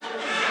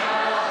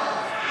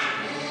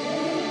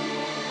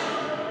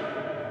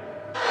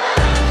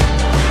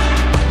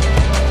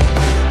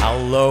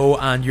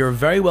and you're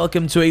very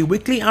welcome to a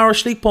weekly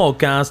Irish League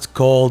podcast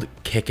called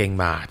Kicking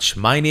Match.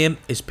 My name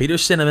is Peter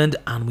Cinnamon,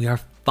 and we are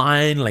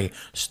finally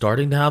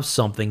starting to have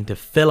something to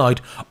fill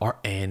out our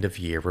end of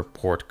year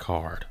report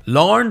card.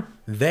 Larne,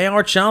 they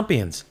are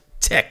champions.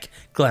 Tick.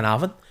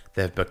 Glenavon,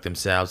 they've booked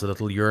themselves a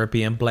little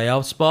European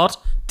playoff spot.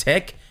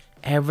 Tick.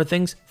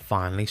 Everything's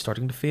finally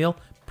starting to feel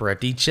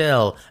pretty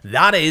chill.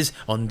 That is,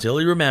 until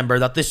you remember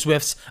that the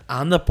Swifts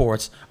and the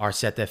Ports are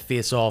set to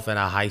face off in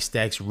a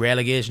high-stakes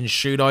relegation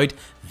shootout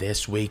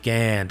this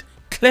weekend.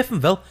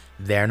 Cliftonville,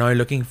 they're now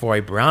looking for a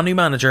brand new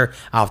manager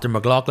after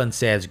McLaughlin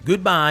says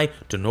goodbye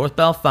to North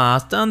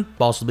Belfast and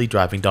possibly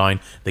driving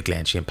down the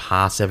Glenshane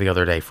Pass every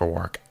other day for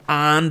work.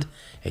 And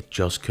it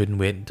just couldn't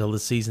wait until the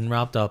season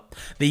wrapped up.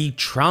 The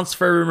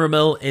transfer rumour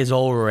mill is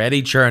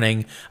already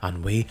churning,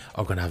 and we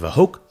are going to have a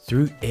hook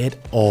through it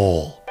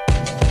all.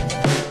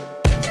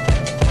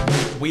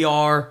 We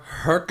are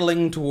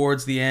hurtling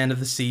towards the end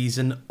of the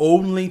season.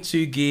 Only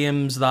 2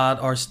 games that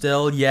are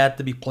still yet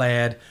to be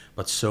played,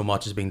 but so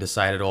much has been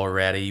decided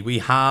already. We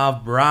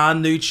have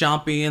brand new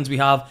champions, we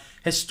have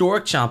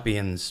historic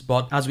champions,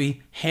 but as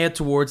we head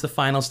towards the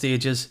final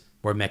stages,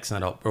 we're mixing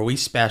it up. We're a wee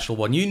special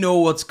one. You know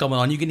what's coming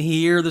on. You can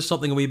hear there's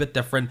something a wee bit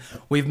different.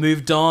 We've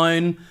moved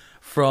down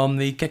from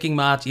the Kicking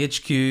Match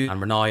HQ, and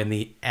we're now in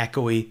the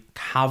echoey,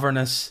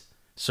 cavernous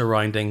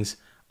surroundings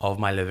of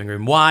my living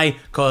room. Why?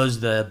 Because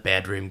the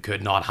bedroom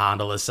could not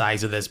handle the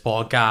size of this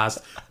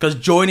podcast. Because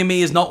joining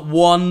me is not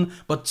 1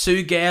 but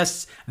 2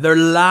 guests. They're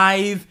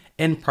live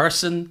in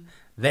person.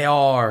 They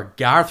are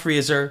Gareth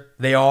Fraser,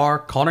 they are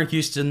Connor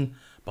Houston,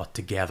 but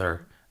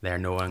together they're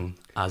known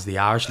as the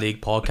Irish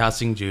League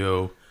podcasting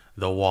duo,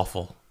 The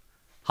Waffle.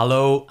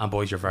 Hello, and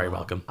boys, you're very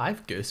welcome.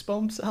 I've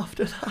goosebumps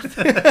after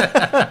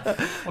that.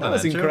 That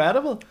was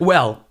incredible.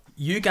 Well,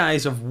 you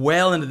guys are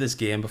well into this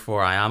game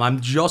before I am. I'm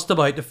just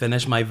about to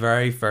finish my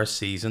very first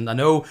season. I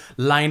know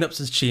lineups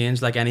has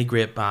changed like any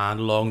great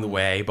band along the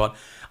way, but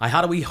I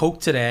had a wee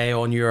hope today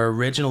on your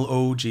original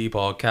OG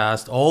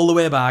podcast all the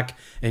way back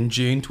in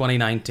June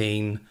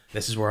 2019.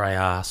 This is where I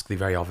ask the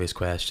very obvious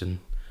question.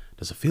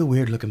 Does it feel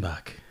weird looking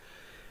back?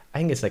 I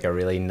think it's like a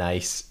really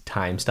nice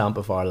timestamp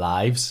of our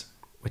lives,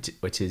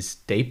 which is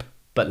deep.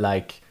 But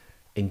like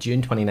in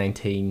June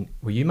 2019,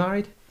 were you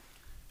married?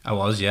 I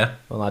was, yeah.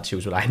 Well, that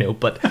shows what I know.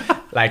 But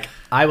like,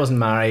 I wasn't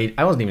married.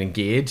 I wasn't even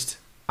engaged.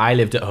 I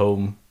lived at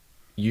home.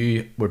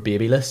 You were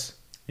babyless.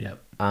 Yep.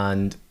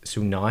 And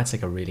so now it's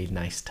like a really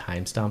nice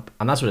timestamp.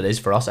 And that's what it is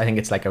for us. I think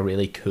it's like a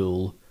really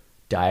cool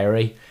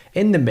diary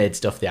in the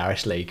midst of the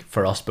Irish League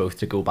for us both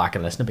to go back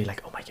and listen and be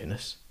like, oh my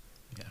goodness,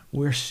 yeah,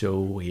 we're so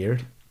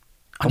weird.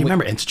 And you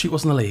remember Institute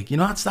was in the league. You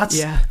know,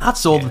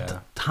 that's all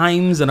the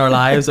times in our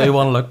lives that we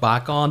want to look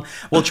back on.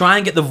 We'll try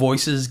and get the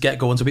voices get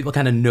going so people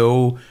kind of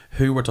know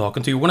who we're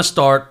talking to. We're going to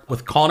start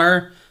with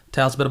Connor.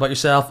 Tell us a bit about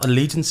yourself.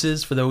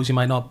 Allegiances for those who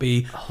might not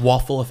be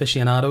waffle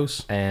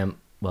aficionados.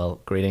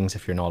 Well, greetings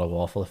if you're not a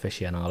waffle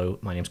aficionado.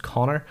 My name's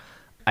Connor.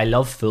 I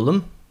love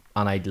Fulham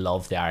and I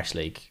love the Irish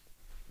League.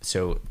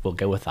 So we'll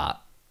go with that.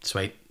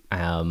 Sweet.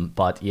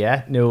 But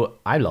yeah, no,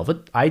 I love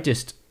it.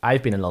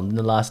 I've been in London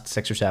the last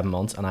 6 or 7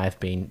 months, and I've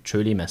been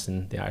truly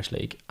missing the Irish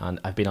League. And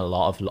I've been a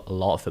lot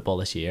of football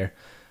this year,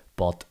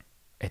 but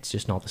it's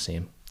just not the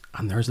same.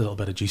 And there's a little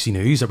bit of juicy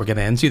news that we're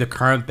getting into, the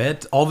current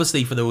bit.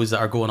 Obviously, for those that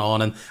are going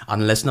on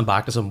and listening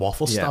back to some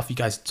waffle stuff, you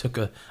guys took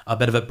a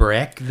bit of a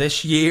break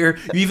this year.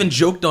 You even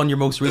joked on your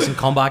most recent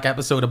comeback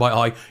episode about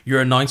how your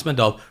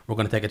announcement of we're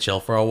going to take a chill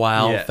for a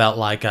while felt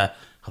like have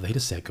they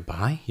just said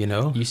goodbye, you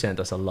know? You sent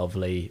us a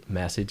lovely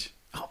message.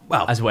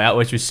 Well, as well,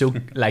 which was so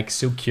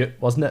so cute,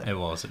 wasn't it? It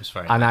was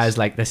very and nice. I was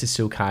like, this is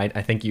so kind.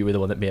 I think you were the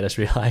one that made us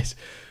realise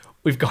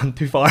we've gone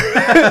too far.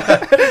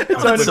 It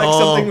sounded like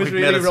something was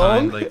really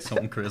wrong. Like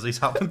something crazy's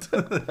happened.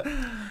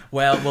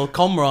 Well, we'll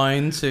come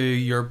round to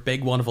your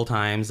big wonderful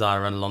times that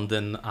are in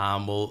London,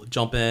 and we'll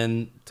jump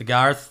in to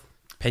Gareth.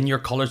 Pin your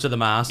colours to the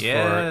mast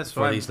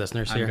for these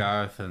listeners here. I'm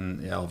Gareth,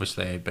 and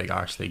obviously a big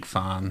Irish League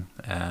fan.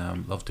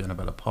 Love doing a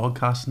bit of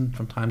podcasting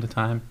from time to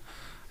time.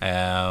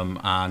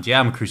 And yeah,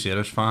 I'm a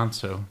Crusaders fan,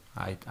 so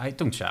I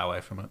don't shy away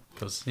from it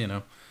because, you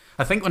know,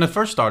 I think when I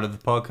first started the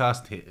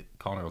podcast,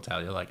 Connor will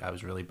tell you, like, I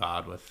was really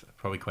bad with,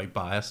 probably quite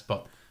biased,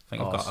 but I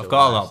think I've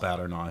got a lot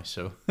better now,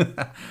 so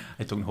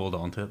I don't hold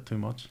on to it too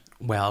much.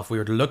 Well, if we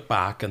were to look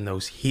back in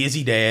those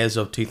hazy days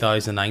of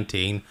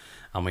 2019,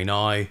 and we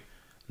now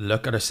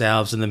look at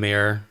ourselves in the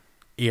mirror,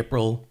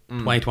 April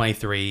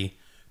 2023,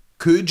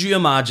 could you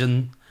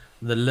imagine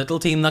the little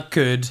team that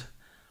could?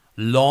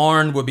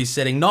 Larne would be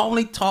sitting not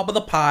only top of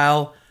the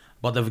pile,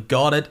 but they've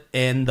got it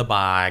in the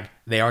bag.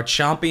 They are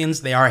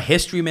champions, they are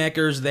history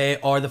makers,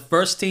 they are the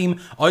first team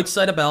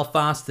outside of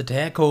Belfast to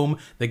take home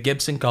the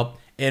Gibson Cup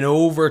in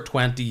over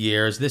 20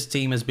 years. This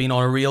team has been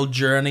on a real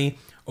journey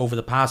over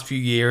the past few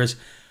years.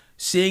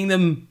 Seeing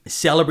them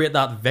celebrate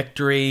that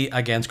victory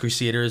against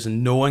Crusaders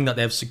and knowing that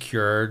they've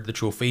secured the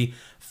trophy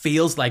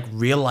feels like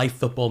real life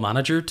Football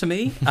Manager to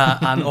me.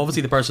 And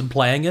obviously the person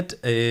playing it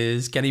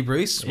is Kenny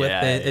Bruce with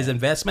his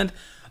investment.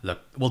 Look,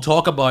 we'll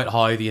talk about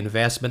how the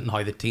investment and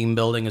how the team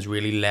building has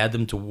really led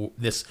them to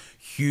this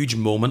huge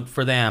moment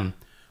for them.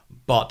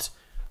 But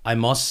I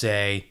must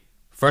say,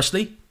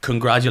 firstly,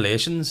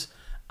 congratulations.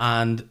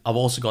 And I've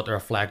also got to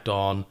reflect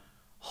on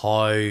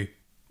how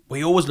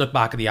we always look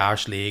back at the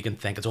Irish League and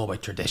think it's all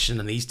about tradition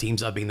and these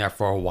teams have been there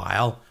for a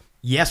while.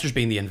 Yes, there's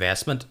been the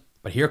investment,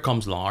 but here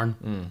comes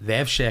Larne.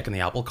 They've shaken the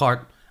apple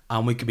cart,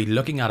 and we could be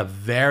looking at a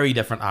very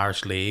different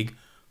Irish League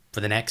for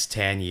the next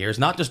 10 years.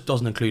 Not just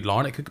doesn't include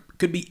Larne, it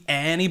could be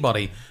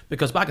anybody.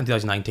 Because back in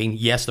 2019,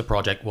 yes, the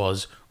project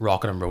was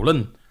rocking and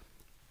rolling,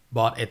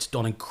 but it's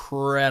done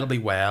incredibly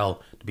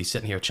well to be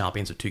sitting here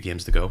champions with 2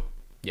 games to go.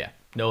 Yeah,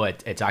 no,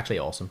 it's actually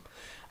awesome.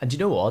 And you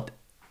know what,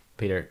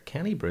 Peter?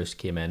 Kenny Bruce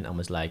came in and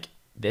was like,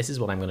 this is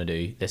what I'm going to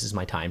do. This is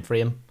my time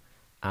frame.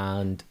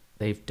 And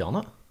they've done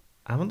it,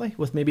 haven't they?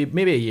 With maybe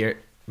a year,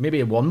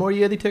 maybe 1 more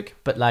year they took.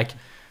 But like,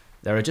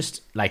 they're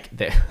just like,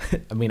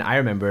 I mean, I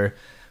remember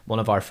one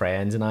of our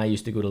friends and I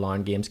used to go to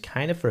Larne games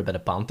kind of for a bit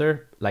of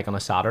banter, like on a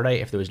Saturday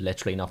if there was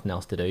literally nothing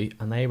else to do,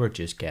 and they were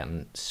just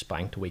getting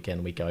spanked week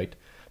in, week out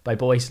by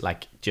boys,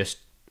 like just,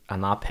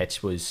 and that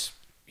pitch was,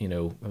 you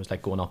know, it was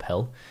like going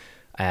uphill.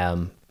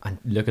 And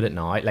look at it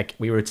now, like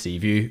we were at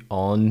Seaview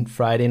on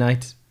Friday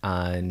night,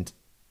 and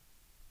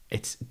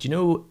it's, do you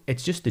know,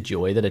 it's just the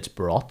joy that it's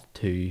brought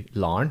to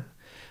Larne.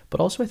 But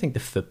also I think the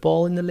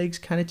football in the league's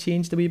kind of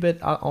changed a wee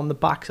bit on the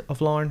back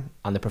of Larne,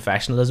 and the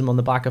professionalism on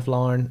the back of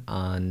Larne,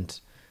 and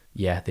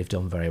yeah, they've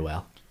done very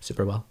well,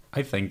 super well.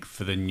 I think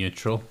for the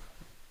neutral,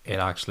 it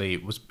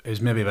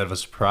was maybe a bit of a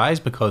surprise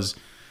because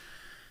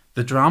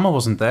the drama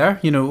wasn't there.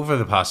 You know, over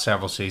the past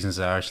several seasons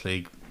of the Irish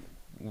League,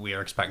 we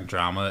are expecting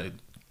drama. It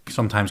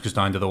sometimes goes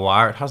down to the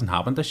wire. It hasn't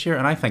happened this year,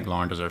 and I think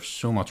Larne deserves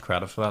so much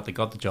credit for that. They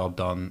got the job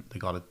done. They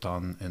got it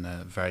done in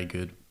a very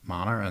good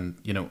manner. And,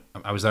 you know,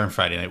 I was there on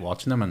Friday night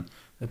watching them, and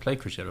they played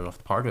Crusaders off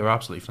the park. They were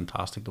absolutely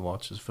fantastic to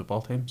watch as a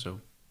football team. So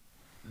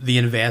the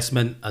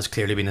investment has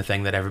clearly been the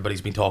thing that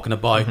everybody's been talking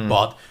about,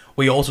 but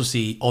we also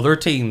see other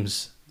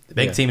teams, the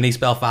big team in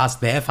East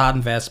Belfast, they've had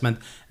investment,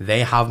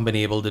 they haven't been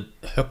able to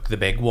hook the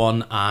big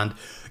one. And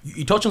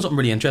you touched on something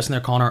really interesting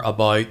there, Connor,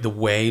 about the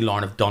way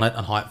Larne have done it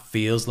and how it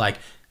feels like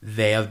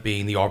they have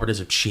been the arbiters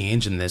of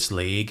change in this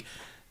league.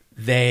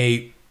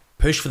 They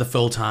push for the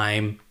full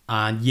time,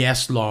 and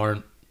yes,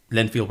 Larne,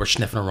 Linfield were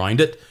sniffing around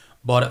it,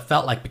 but it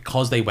felt like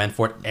because they went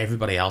for it,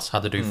 everybody else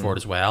had to do for it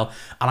as well.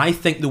 And I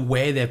think the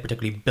way they've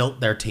particularly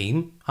built their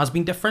team has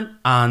been different.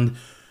 And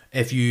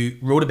if you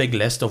wrote a big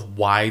list of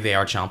why they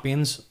are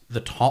champions,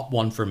 the top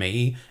one for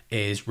me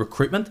is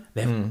recruitment.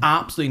 They've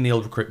absolutely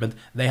nailed recruitment.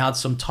 They had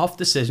some tough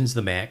decisions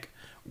to make.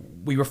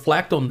 We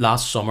reflect on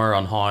last summer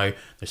on how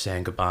they're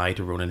saying goodbye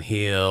to Ronan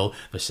Hill,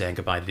 they're saying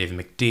goodbye to David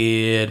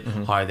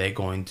McDade, how are they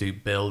going to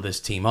build this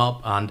team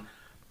up. And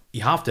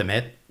you have to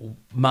admit,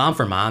 man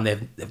for man,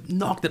 they've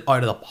knocked it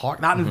out of the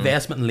park. That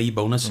investment in Lee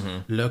Bonus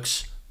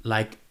looks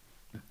like,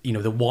 you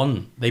know, the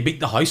one. They beat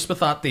the house with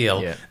that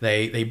deal. Yeah.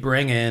 They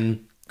bring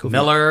in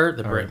Miller.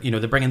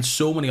 They bring in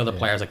so many other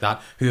players like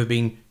that who have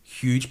been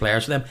huge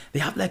players for them. They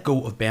have let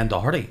go of Ben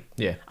Doherty.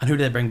 Yeah. And who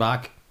do they bring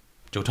back?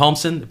 Joe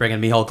Thompson. They bring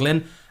in Micheál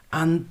Glynn.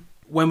 And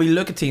when we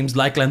look at teams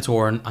like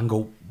Glentoran and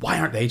go, why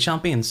aren't they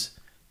champions?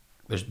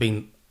 There's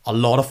been a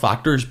lot of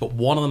factors, but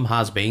one of them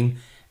has been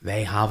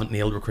they haven't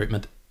nailed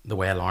recruitment the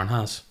way Larne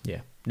has.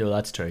 Yeah, no,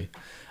 that's true.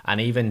 And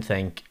even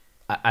think,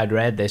 I'd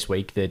read this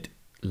week that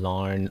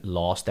Larne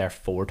lost their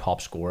 4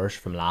 top scorers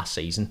from last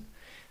season.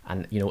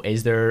 And, you know,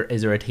 is there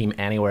a team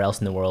anywhere else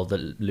in the world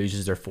that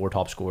loses their 4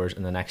 top scorers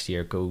and the next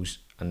year goes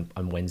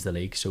and wins the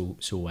league so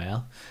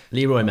well?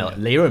 Leroy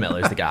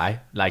Miller's the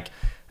guy. Like,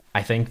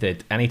 I think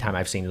that anytime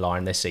I've seen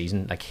Larne this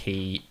season, like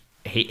he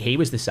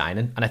was the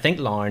signing. And I think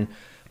Larne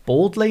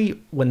boldly,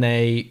 when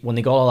they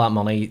got all that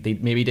money, they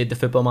maybe did the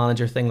football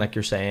manager thing like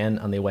you're saying,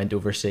 and they went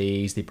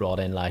overseas. They brought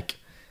in like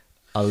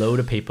a load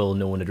of people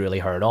no one had really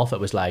heard of. It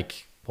was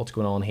like, what's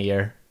going on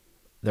here?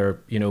 Their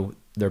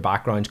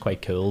background's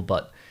quite cool,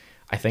 but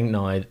I think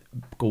now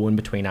going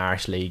between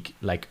Irish League,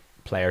 like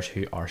players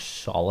who are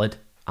solid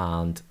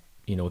and,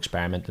 you know,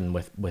 experimenting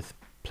with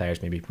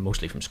players maybe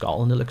mostly from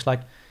Scotland, it looks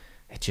like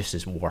it just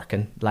is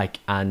working. Like,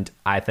 and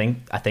I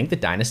think the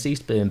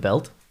dynasty's being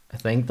built. I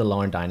think the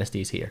Larne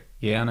dynasty is here.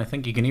 Yeah, and I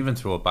think you can even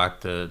throw it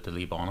back to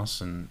Lee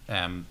Bonus, and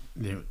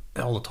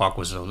all the talk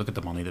was, oh, look at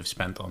the money they've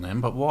spent on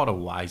him, but what a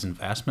wise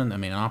investment. I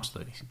mean, an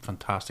absolutely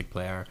fantastic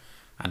player,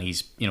 and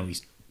he's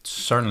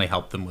certainly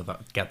helped them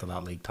get to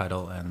that league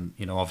title. And,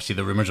 you know, obviously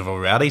the rumours have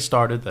already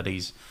started that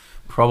he's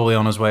probably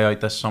on his way out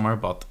this summer,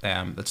 but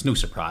it's no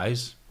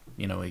surprise.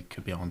 You know, he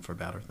could be on for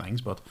better things,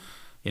 but,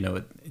 you know,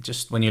 it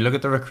just, when you look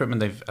at the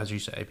recruitment, they've, as you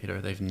say, Peter,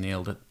 they've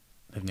nailed it.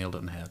 They've nailed it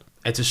in the head.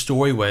 It's a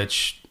story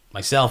which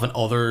myself and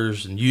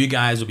others and you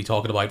guys will be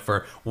talking about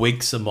for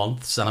weeks and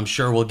months, and I'm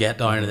sure we'll get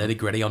down to the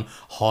nitty-gritty on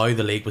how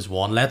the league was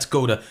won. Let's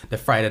go to the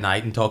Friday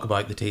night and talk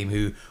about the team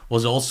who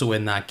was also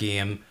in that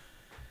game.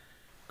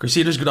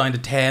 Crusaders go down to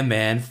 10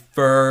 men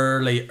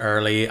fairly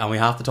early, and we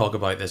have to talk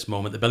about this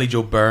moment, the Billy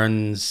Joe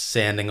Burns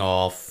sending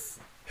off.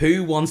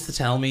 Who wants to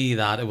tell me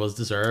that it was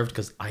deserved?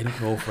 Because I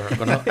don't know if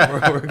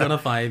we're gonna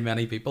find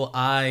many people.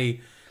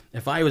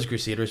 If I was a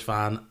Crusaders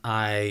fan,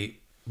 I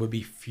would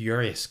be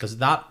furious, because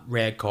that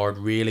red card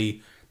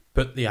really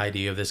put the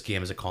idea of this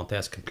game as a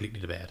contest completely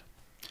to bed.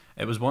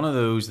 It was one of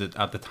those that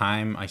at the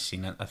time I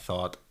seen it, I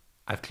thought,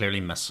 I've clearly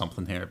missed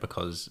something here,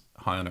 because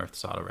how on earth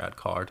is that a red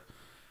card?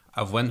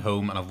 I've went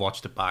home and I've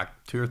watched it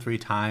back 2 or 3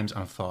 times,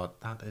 and I thought,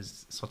 that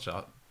is such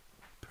a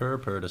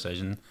poor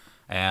decision.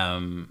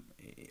 I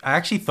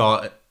actually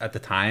thought at the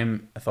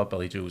time, I thought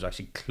Billy Joe was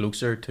actually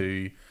closer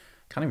to,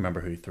 can't even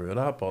remember who threw it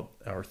at,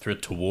 or threw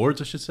it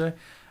towards, I should say.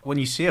 When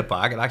you see it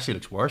back, it actually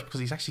looks worse, because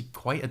he's actually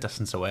quite a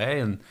distance away,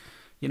 and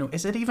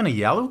is it even a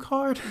yellow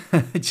card?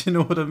 Do you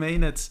know what I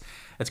mean? It's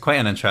quite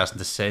an interesting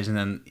decision,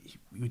 and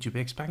would you be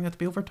expecting it to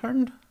be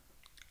overturned?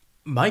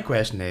 My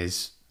question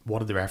is, what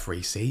did the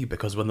referee see?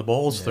 Because when the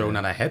ball's thrown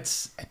and it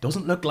hits, it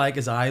doesn't look like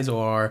his eyes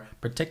are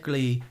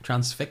particularly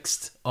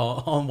transfixed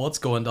on what's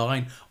going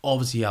down.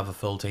 Obviously, you have a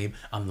full team,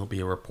 and there'll be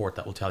a report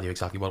that will tell you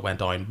exactly what went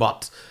down.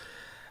 But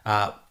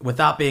with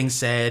that being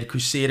said,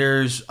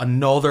 Crusaders,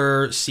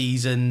 another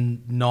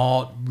season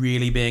not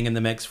really being in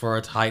the mix for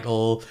a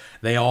title.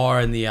 They are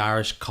in the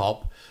Irish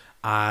Cup,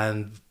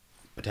 and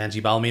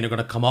potentially Ballymena are going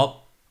to come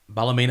up.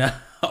 Ballymena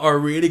are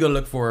really going to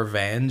look for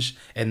revenge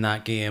in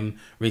that game.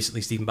 Recently,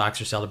 Stephen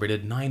Baxter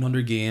celebrated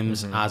 900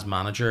 games as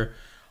manager.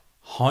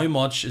 How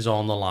much is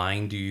on the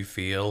line, do you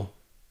feel,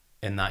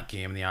 in that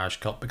game in the Irish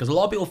Cup? Because a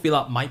lot of people feel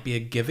that might be a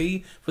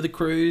giveaway for the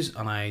Crews,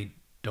 and I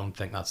don't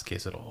think that's the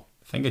case at all.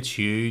 I think it's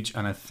huge,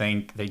 and I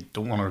think they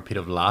don't want a repeat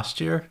of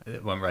last year.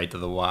 It went right to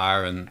the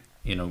wire, and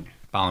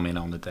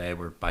Ballymena on the day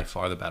were by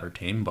far the better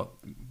team, but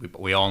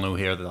we all know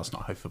here that that's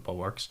not how football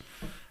works.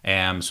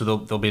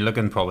 So they'll be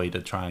looking probably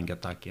to try and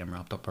get that game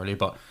wrapped up early.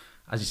 But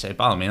as you say,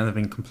 Ballymena, they've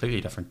been a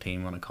completely different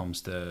team when it comes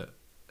to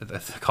the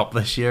cup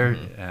this year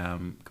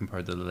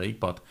compared to the league.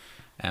 But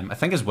I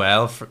think as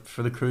well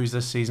for the Crews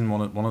this season,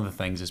 one of the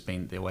things has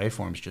been the away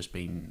form's just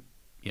been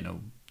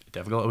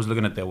difficult. I was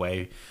looking at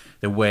the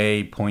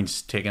away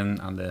points taken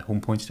and the home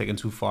points taken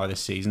so far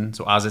this season.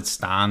 So as it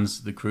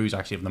stands, the Crews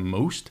actually have the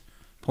most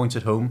points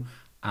at home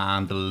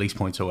and the least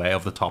points away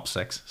of the top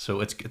 6.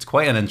 So it's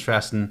quite an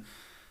interesting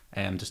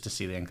just to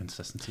see the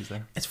inconsistencies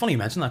there. It's funny you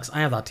mention that, because I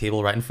have that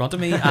table right in front of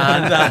me,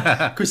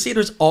 and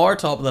Crusaders are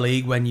top of the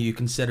league when you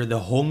consider the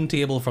home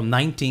table. From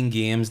 19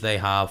 games, they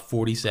have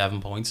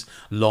 47 points.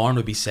 Larne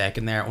would be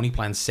second there, only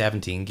playing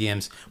 17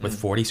 games with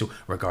 40. So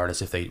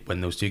regardless if they win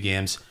those 2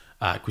 games,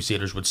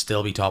 Crusaders would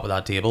still be top of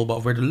that table. But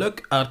if we're to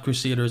look at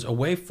Crusaders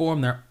away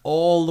form, they're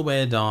all the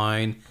way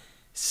down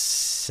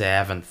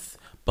 7th,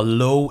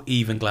 below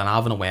even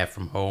Glenavon away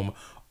from home.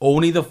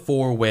 Only the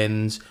 4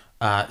 wins,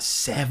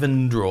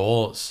 7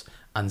 draws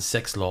and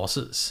 6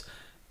 losses.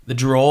 The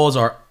draws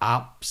are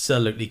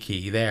absolutely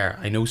key there.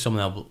 I know some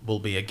of them will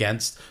be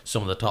against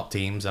some of the top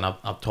teams, and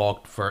I've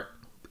talked for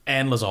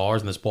endless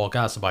hours in this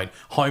podcast about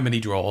how many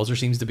draws there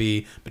seems to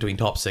be between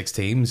top 6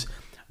 teams.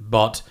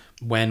 But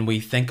when we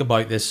think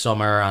about this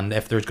summer, and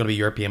if there's going to be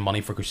European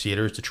money for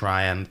Crusaders to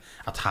try and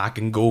attack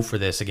and go for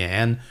this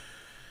again,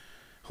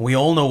 we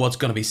all know what's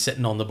going to be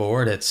sitting on the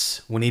board.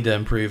 It's, we need to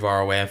improve our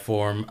away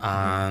form,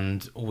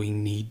 and we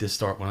need to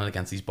start winning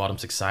against these bottom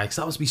 6 sides.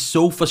 That must be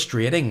so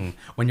frustrating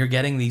when you're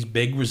getting these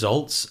big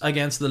results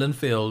against the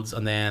Linfields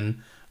and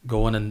then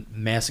going and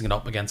messing it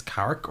up against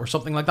Carrick or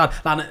something like that.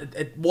 And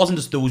it wasn't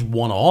just those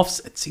one-offs.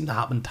 It seemed to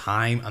happen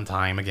time and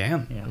time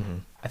again. Yeah.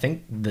 I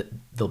think that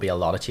there'll be a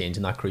lot of change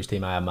in that Crews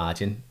team, I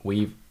imagine.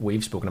 We've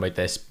spoken about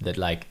this, that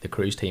like the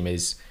Crews team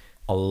is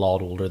a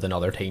lot older than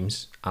other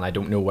teams, and I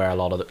don't know where a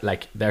lot of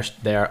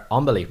they're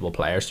unbelievable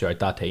players throughout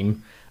that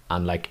team,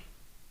 and like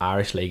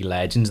Irish League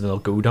legends, and they'll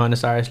go down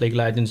as Irish League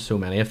legends, so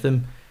many of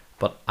them.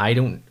 But I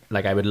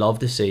would love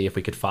to see, if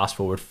we could fast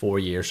forward 4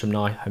 years from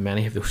now, how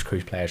many of those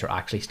Crews players are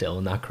actually still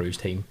in that Crews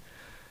team.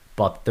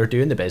 But they're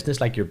doing the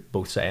business, like you're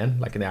both saying,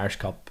 like in the Irish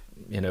Cup,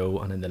 and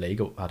in the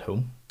league at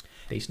home.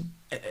 Decent.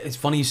 It's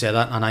funny you say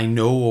that, and I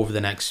know over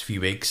the next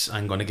few weeks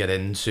I'm going to get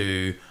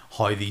into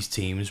how these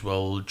teams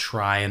will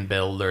try and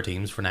build their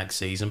teams for next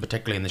season,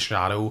 particularly in the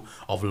shadow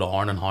of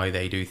Larne and how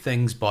they do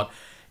things. But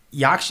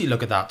you actually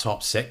look at that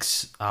top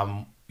 6.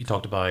 You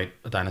talked about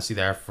a dynasty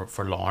there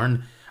for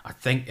Larne. I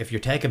think if you're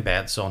taking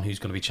bets on who's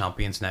going to be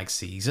champions next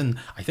season,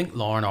 I think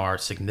Larne are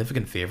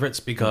significant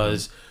favourites,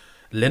 because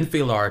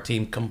Linfield are a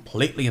team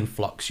completely in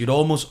flux. You'd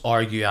almost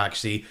argue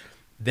actually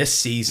this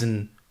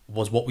season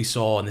was what we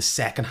saw in the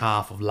second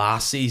half of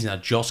last season.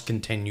 It just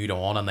continued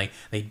on, and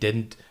they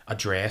didn't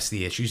address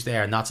the issues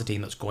there, and that's a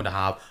team that's going to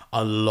have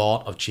a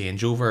lot of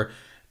changeover.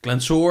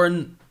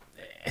 Glentoran,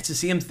 it's the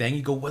same thing.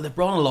 You go, well, they've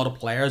brought in a lot of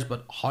players,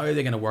 but how are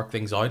they going to work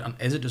things out? And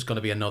is it just going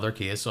to be another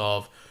case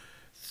of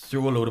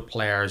throw a load of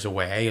players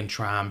away and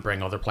try and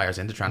bring other players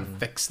in to try and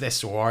fix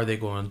this, or are they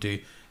going to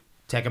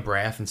take a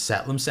breath and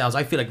settle themselves?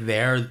 I feel like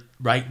they're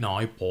right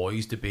now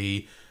poised to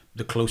be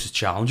the closest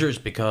challengers,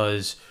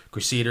 because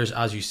Crusaders,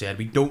 as you said,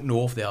 we don't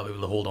know if they'll be able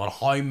to hold on.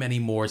 How many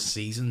more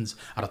seasons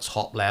at a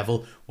top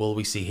level will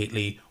we see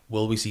Heatley?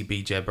 Will we see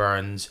BJ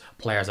Burns?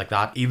 Players like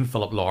that. Even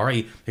Philip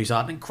Lowry, who's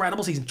had an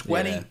incredible season,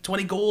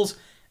 20 goals.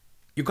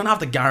 You're going to have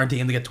to guarantee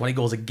him to get 20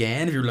 goals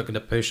again if you're looking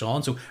to push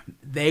on. So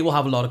they will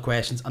have a lot of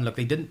questions. And look,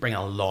 they didn't bring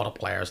a lot of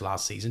players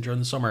last season during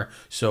the summer,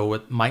 so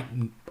it might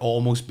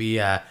almost be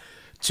a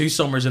two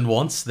summers in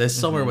once this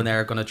summer when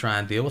they're going to try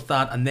and deal with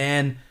that. And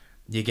then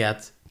you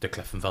get to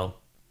Cliftonville.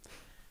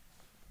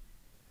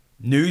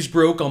 News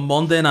broke on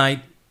Monday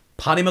night.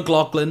 Paddy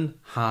McLaughlin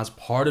has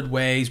parted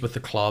ways with the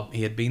club.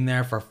 He had been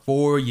there for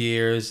 4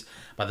 years.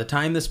 By the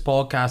time this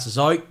podcast is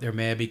out, there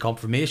may be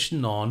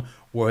confirmation on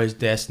where his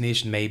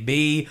destination may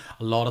be.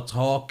 A lot of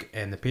talk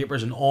in the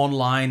papers and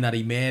online that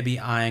he may be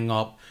eyeing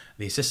up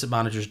the assistant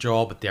manager's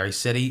job at Derry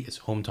City, his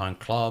hometown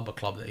club, a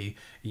club that he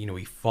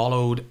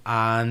followed,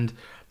 and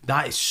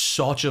that is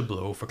such a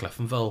blow for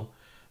Cliftonville,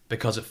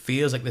 because it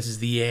feels like this is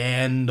the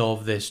end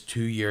of this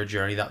 2-year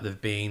journey that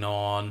they've been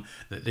on,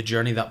 the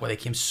journey that where they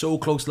came so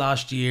close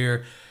last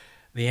year,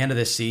 the end of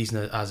this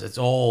season, as it's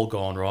all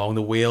gone wrong,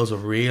 the wheels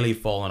have really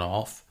fallen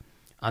off,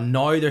 and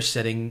now they're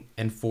sitting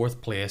in 4th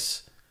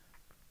place.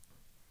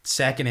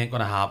 Second ain't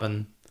going to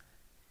happen,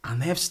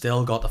 and they've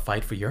still got to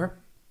fight for Europe,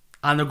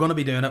 and they're going to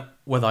be doing it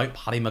without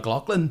Paddy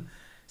McLaughlin.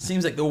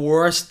 Seems like the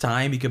worst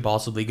time he could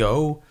possibly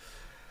go.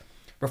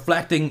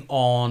 Reflecting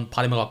on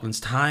Paddy McLaughlin's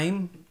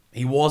time,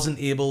 he wasn't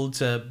able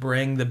to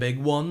bring the big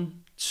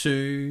one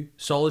to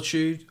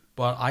Solitude,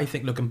 but I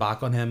think looking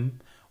back on him,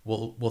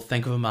 we'll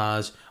think of him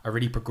as a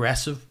really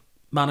progressive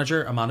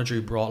manager, a manager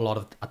who brought a lot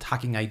of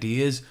attacking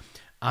ideas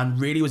and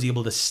really was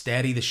able to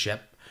steady the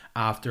ship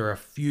after a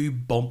few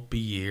bumpy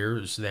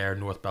years there in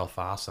North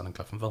Belfast and in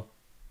Cliftonville.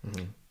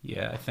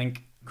 Yeah, I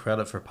think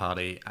credit for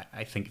Paddy.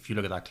 I think if you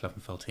look at that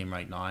Cliftonville team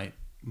right now,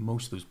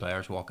 most of those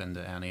players walk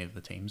into any of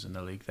the teams in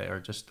the league. They are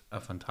just a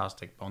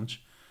fantastic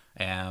bunch.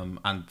 And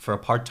for a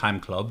part-time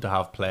club to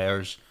have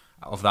players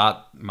of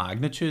that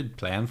magnitude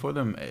playing for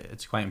them,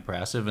 it's quite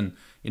impressive. And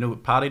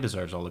Paddy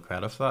deserves all the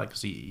credit for that,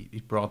 because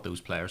he brought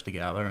those players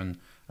together and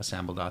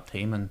assembled that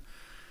team. And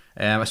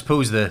I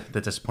suppose the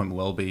disappointment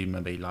will be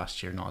maybe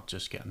last year not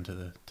just getting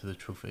to the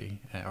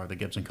trophy or the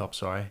Gibson Cup.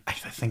 Sorry, I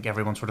think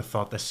everyone sort of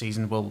thought this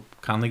season, well,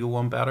 can they go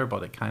one better?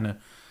 But it kind of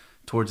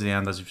towards the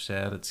end, as you've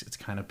said, it's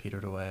kind of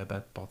petered away a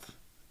bit. But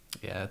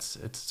yeah,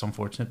 it's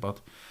unfortunate. But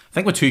I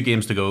think with 2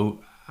 games to go,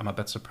 I'm a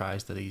bit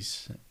surprised that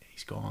he's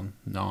gone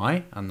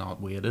now and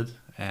not waited.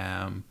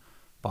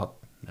 But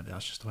maybe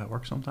that's just the way it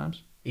works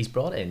sometimes. He's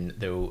brought in,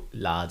 though,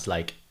 lads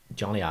like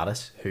Johnny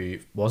Addis, who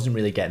wasn't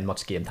really getting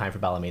much game time for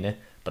Ballymena,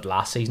 but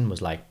last season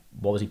was like,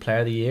 what was he, player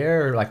of the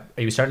year? Like,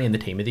 he was certainly in the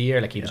team of the year.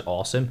 Like, he was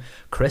awesome.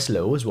 Chris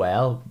Lowe as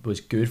well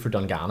was good for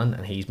Dungannon,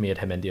 and he's made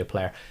him into a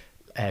player.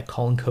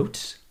 Colin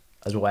Coates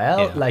as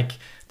well. Yeah. Like,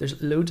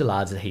 there's loads of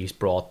lads that he's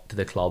brought to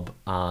the club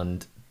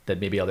and that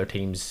maybe other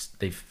teams,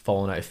 they've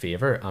fallen out of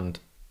favour. And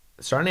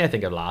certainly I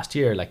think of last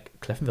year, like,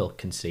 Cliftonville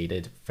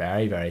conceded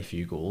very, very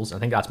few goals. I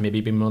think that's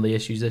maybe been one of the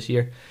issues this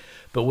year.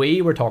 But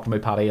we were talking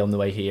about Paddy on the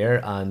way here,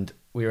 and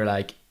we were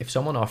like, if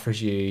someone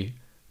offers you,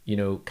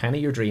 kind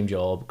of your dream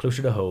job,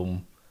 closer to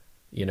home,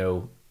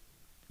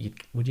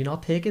 would you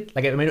not take it?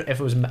 Like, I mean, if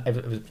it was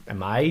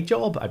my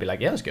job, I'd be like,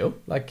 yeah, let's go.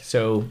 Like,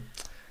 so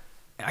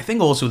I think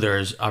also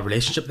there's a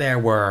relationship there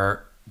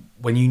where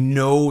when you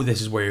know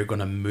this is where you're going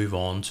to move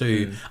on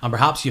to, and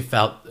perhaps you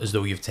felt as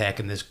though you've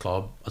taken this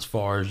club as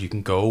far as you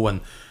can go,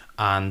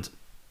 and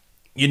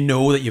you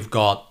know that you've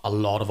got a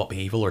lot of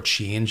upheaval or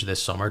change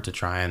this summer to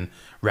try and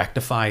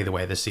rectify the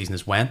way this season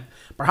has went.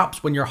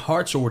 Perhaps when your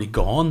heart's already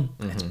gone,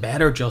 it's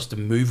better just to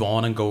move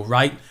on and go,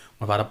 right,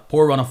 we've had a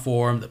poor run of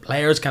form, the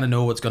players kind of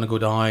know what's going to go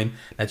down,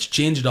 let's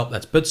change it up,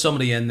 let's put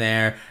somebody in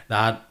there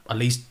that at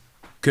least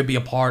could be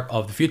a part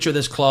of the future of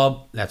this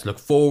club, let's look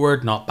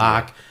forward, not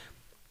back.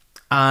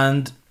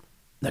 And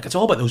like, it's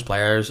all about those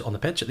players on the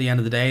pitch at the end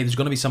of the day. There's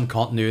going to be some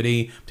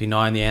continuity between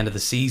now and the end of the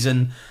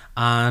season,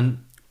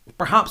 and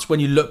perhaps when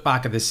you look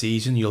back at this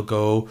season, you'll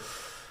go,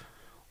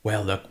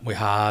 well, look, we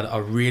had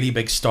a really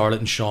big starlet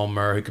in Sean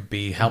Moore who could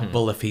be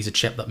helpful if he's a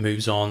chip that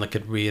moves on, that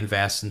could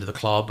reinvest into the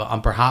club.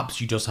 And perhaps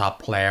you just have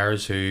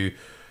players who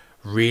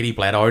really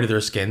bled out of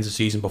their skins the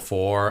season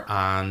before,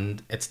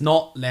 and it's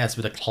not less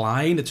of a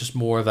decline, it's just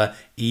more of a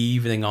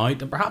evening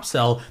out. And perhaps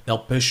they'll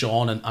push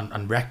on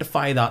and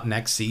rectify that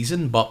next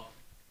season. But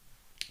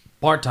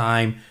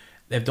part-time,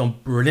 they've done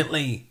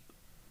brilliantly.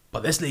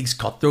 But this league's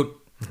cutthroat.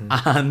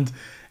 And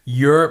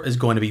Europe is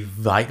going to be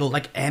vital.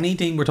 Like any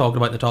team we're talking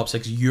about in the top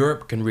 6,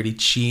 Europe can really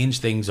change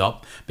things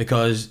up,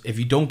 because if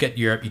you don't get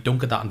Europe, you don't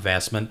get that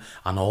investment,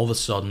 and all of a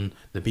sudden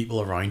the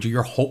people around you,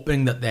 you're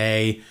hoping that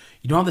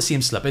you don't have the same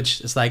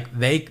slippage. It's like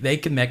they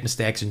can make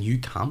mistakes and you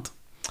can't.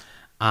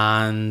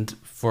 And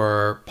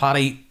for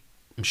Paddy,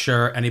 I'm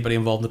sure anybody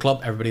involved in the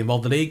club, everybody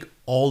involved in the league,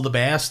 all the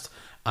best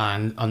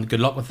and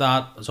good luck with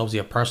that. It's obviously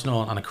a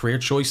personal and a career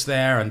choice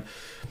there. And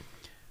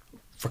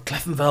for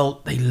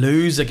Cliftonville, they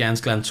lose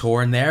against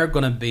Glentoran. They're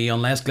going to be,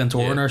 unless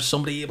Glentoran are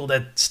somebody able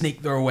to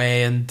sneak their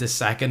way into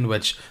second,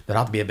 which there'd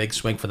have to be a big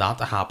swing for that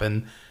to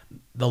happen,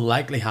 they'll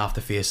likely have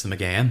to face them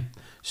again.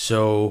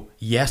 So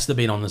yes, they've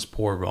been on this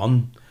poor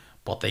run,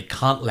 but they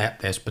can't let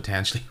this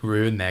potentially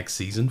ruin next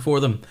season for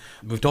them.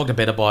 We've talked a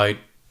bit about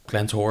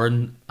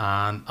Glentoran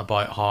and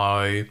about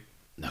how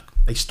look,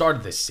 they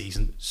started this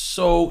season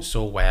so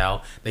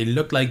well. They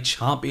looked like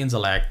champions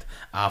elect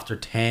after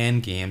 10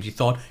 games. You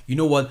thought, you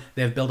know what,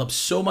 they've built up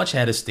so much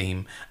head of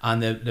steam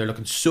and they're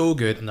looking so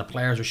good and the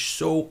players are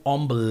so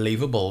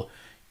unbelievable.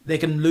 They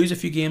can lose a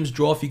few games,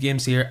 draw a few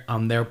games here,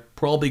 and they're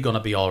probably going to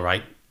be all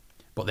right.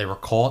 But they were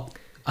caught,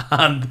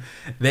 and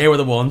they were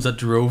the ones that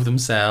drove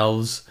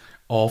themselves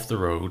off the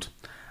road.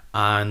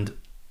 And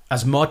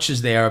as much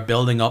as they are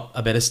building up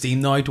a bit of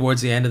steam now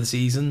towards the end of the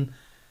season,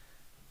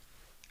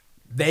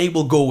 they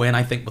will go in,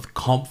 I think, with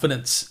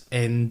confidence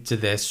into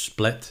this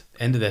split,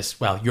 into this,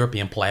 well,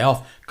 European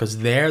playoff, because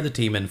they're the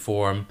team in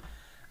form.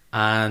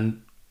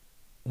 And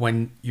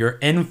when you're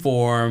in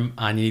form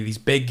and you need these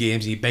big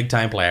games, you need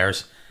big-time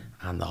players,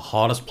 and the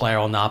hottest player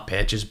on that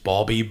pitch is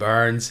Bobby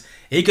Burns.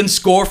 He can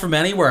score from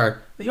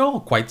anywhere. They're all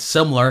quite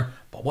similar,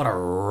 but what a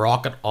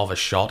rocket of a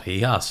shot he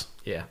has.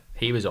 Yeah,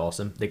 he was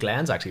awesome. The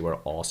Glens actually were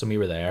awesome. We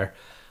were there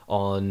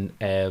on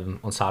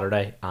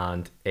Saturday,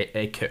 and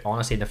it could,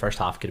 honestly, in the first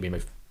half, could have been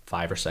like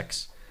 5 or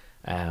 6,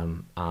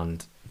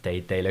 and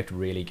they looked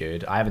really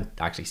good. I haven't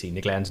actually seen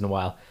the Glens in a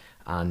while,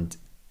 and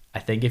I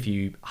think if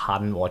you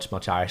hadn't watched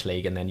much Irish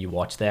League and then you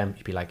watch them,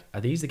 you'd be like, are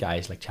these the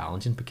guys like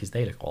challenging? Because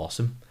they look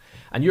awesome.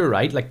 And you're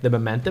right, like the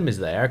momentum is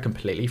there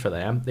completely for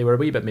them. They were a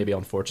wee bit maybe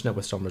unfortunate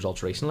with some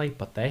results recently,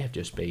 but they have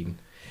just been,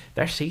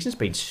 their season's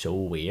been so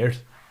weird.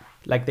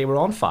 Like they were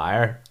on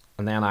fire,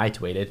 and then I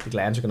tweeted the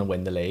Glens are going to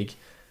win the league,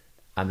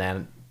 and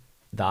then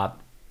that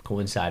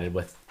coincided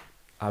with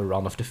a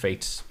run of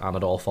defeats and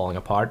it all falling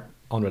apart,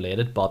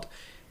 unrelated. But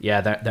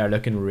yeah, they're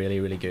looking really,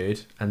 really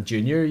good. And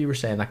Junior, you were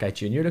saying that guy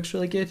Junior looks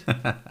really good.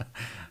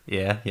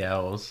 yeah,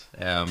 it was.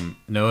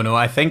 No,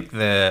 I think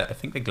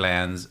the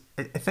Glens.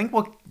 I think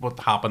what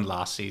happened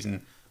last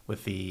season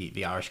with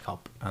the Irish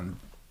Cup, and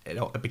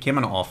it became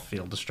an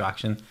off-field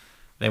distraction.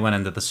 They went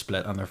into the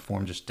split and their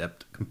form just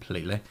dipped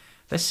completely.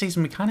 This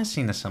season we kind of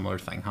seen a similar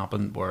thing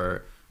happen,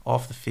 where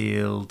off the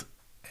field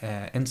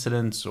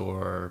incidents,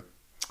 or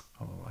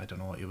I don't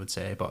know what you would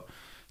say, but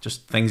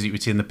just things that you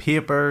would see in the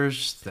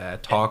papers, the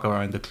talk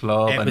around the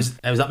club. It was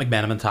that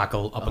McMenamin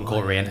tackle up in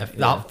Coleraine.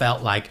 That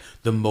felt like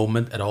the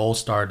moment it all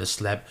started to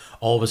slip.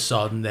 All of a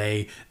sudden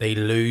they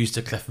lose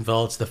to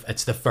Cliftonville.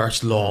 It's the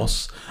first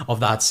loss of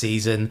that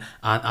season,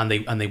 and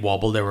they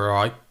wobbled. They were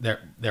out.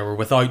 They were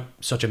without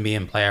such a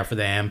main player for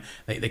them.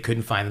 They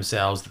couldn't find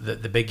themselves.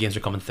 The big games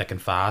are coming thick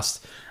and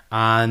fast.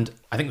 And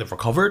I think they've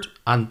recovered.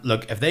 And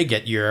look, if they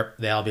get Europe,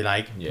 they'll be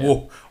like,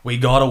 whoa, we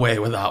got away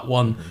with that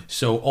one. Mm-hmm.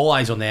 So all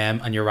eyes on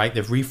them. And you're right,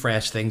 they've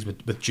refreshed things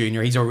with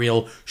Junior. He's a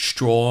real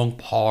strong,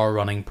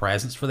 power-running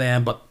presence for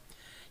them. But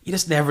you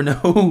just never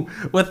know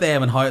with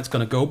them and how it's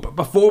going to go. But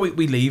before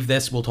we leave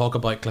this, we'll talk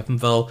about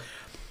Cliftonville.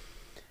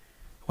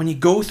 When you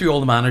go through all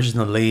the managers in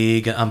the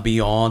league and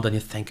beyond, and you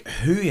think,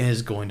 who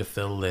is going to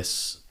fill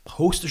this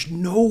post? There's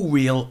no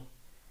real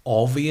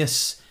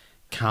obvious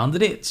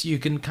candidates. You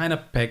can kind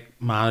of pick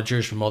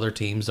managers from other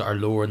teams that are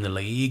lower in the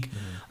league.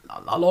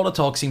 A lot of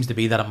talk seems to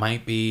be that it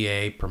might be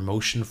a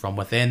promotion from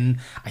within.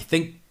 I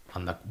think,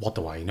 and what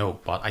do I know,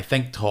 but I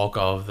think talk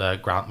of the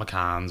Grant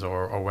McCanns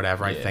or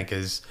whatever. I think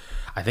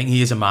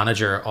he is a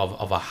manager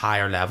of a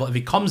higher level. If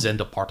he comes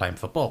into part-time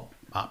football,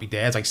 happy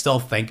days. I still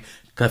think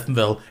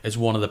Cliftonville is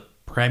one of the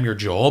premier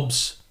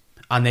jobs,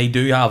 and they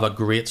do have a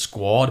great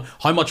squad.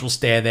 How much will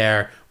stay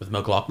there with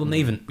McLaughlin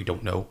even, we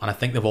don't know. And I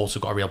think they've also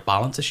got a real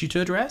balance issue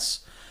to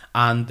address.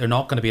 And they're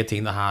not going to be a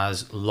team that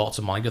has lots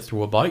of money to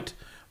throw about,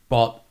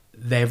 but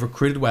they've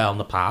recruited well in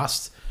the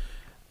past.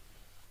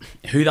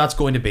 Who that's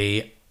going to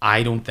be,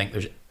 I don't think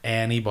there's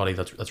anybody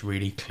that's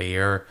really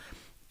clear.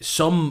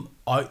 Some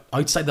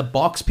outside the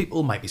box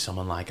people might be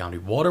someone like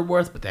Andrew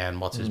Waterworth, but then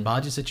what's his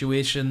badge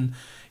situation?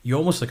 You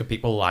almost look at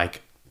people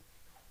like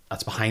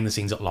that's behind the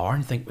scenes at Lauren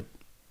and think,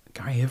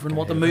 Gary Hivern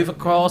want to move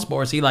across,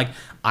 or is he like,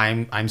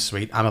 I'm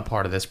sweet, I'm a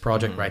part of this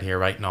project right here,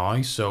 right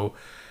now? So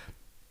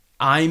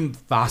I'm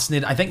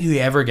fascinated. I think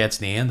whoever gets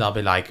named, I'll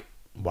be like,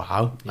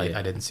 wow,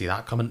 I didn't see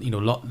that coming. You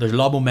know, there's a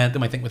lot of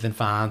momentum, I think, within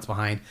fans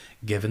behind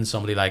giving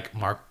somebody like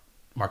Mark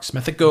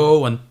Smith a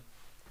go. And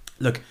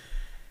look,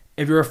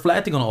 if you're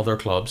reflecting on other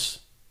clubs,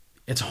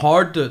 it's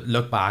hard to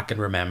look back and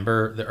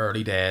remember the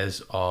early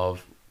days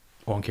of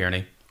Owen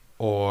Kearney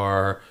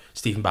or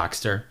Stephen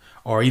Baxter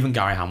or even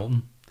Gary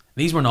Hamilton.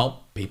 These were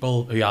not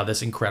people who had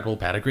this incredible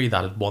pedigree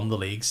that had won the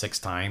league 6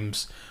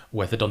 times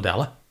with a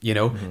Dundela. You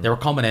know, they were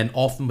coming in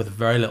often with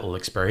very little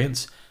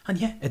experience. And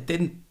yeah, it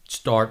didn't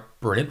start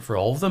brilliant for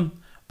all of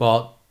them,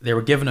 but they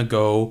were given a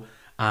go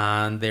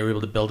and they were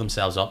able to build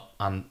themselves up.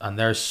 And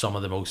there's some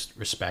of the most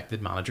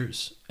respected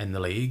managers in the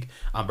league.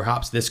 And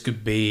perhaps this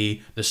could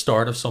be the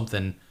start of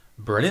something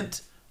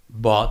brilliant,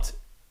 but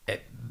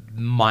it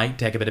might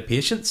take a bit of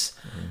patience,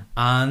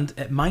 and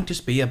it might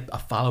just be a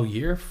fallow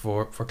year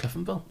for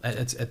Cliftonville.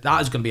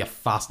 That is going to be a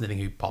fascinating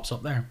who pops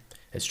up there.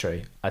 It's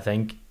true. I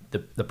think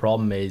the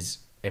problem is,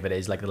 if it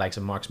is like the likes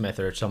of Mark Smith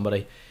or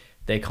somebody,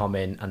 they come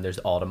in and there's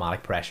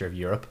automatic pressure of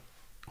Europe.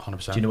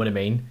 100%. Do you know what I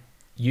mean?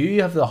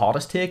 You have the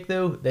hottest take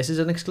though. This is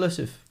an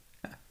exclusive.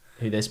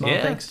 Who this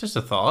man thinks? It's just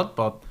a thought,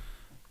 but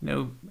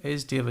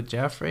is David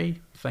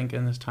Jeffrey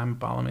thinking his time at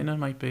Ballymena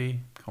might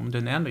be coming to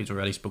an end? He's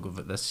already spoke of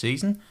it this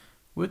season.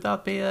 Would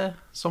that be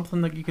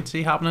something that you could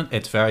see happening?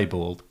 It's very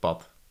bold,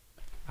 but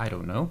I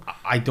don't know.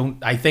 I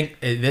think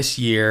this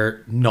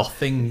year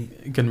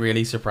nothing can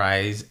really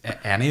surprise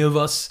any of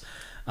us.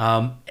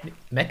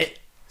 Mick?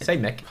 Say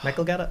Mick. Mick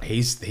will get it.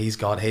 He's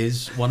got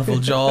his wonderful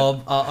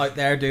job out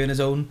there doing his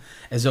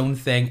own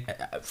thing.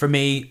 For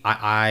me,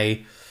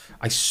 I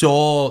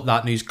saw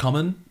that news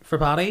coming for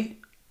Paddy,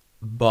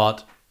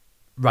 but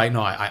right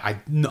now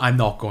I'm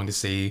not going to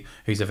see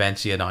who's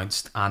eventually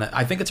announced, and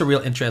I think it's a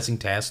real interesting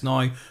test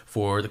now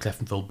for the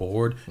Cliftonville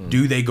board.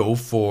 Do they go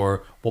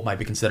for what might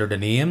be considered a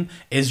name?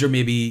 Is there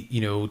maybe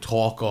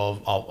talk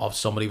of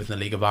somebody within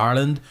the League of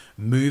Ireland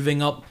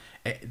moving up?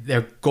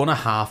 They're gonna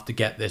have to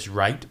get this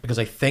right, because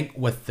I think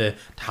with the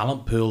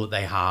talent pool that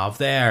they have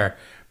there,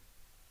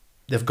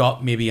 they've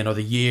got maybe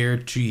another year,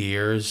 2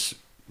 years.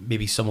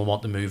 Maybe someone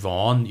want to move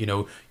on.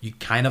 You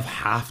kind of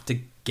have to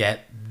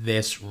get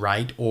this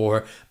right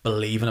or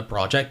believe in a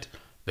project,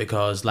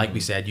 because like we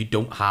said, you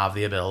don't have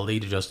the ability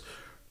to just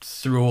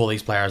throw all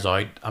these players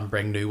out and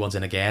bring new ones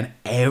in again.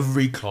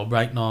 Every club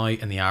right now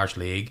in the Irish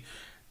League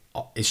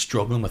is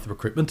struggling with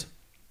recruitment.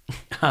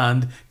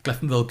 And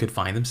Cliftonville could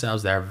find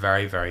themselves there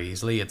very, very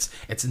easily. It's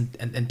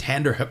in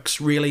tender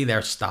hooks, really,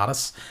 their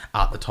status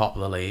at the top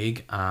of the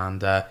league,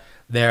 and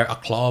they're a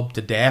club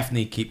to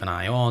definitely keep an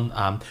eye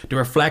on. To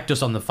reflect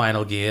just on the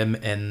final game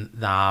in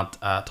that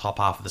top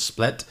half of the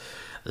split,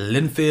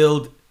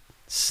 Linfield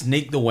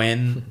sneaked the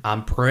win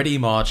and pretty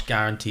much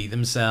guaranteed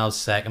themselves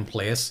second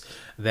place.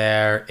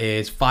 There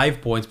is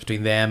 5 points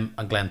between them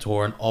and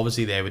Glentoran.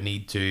 Obviously, they would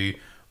need to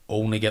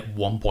only get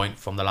 1 point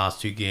from the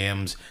last 2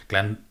 games.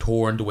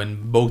 Glentoran to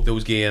win both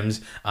those games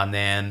and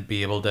then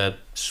be able to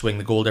swing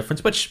the goal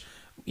difference, which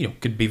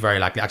could be very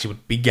likely, actually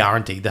would be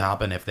guaranteed to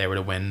happen if they were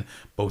to win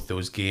both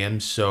those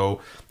games.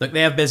 So look,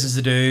 they have business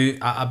to do.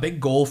 A big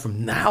goal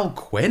from Niall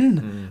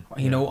Quinn.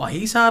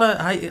 He's had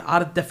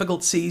a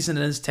difficult season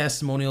in his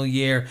testimonial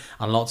year,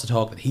 and lots of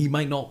talk that he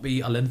might not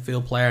be a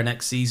Linfield player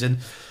next season.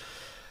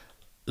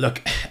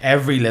 Look,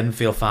 every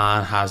Linfield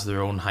fan has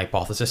their own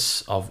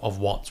hypothesis of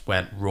what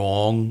went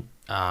wrong.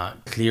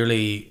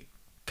 Clearly,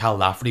 Cal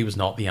Lafferty was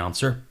not the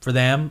answer for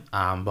them.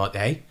 But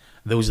hey,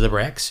 those are the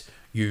breaks.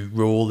 You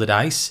roll the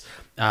dice.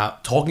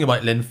 Talking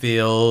about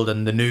Linfield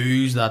and the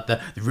news that the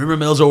rumour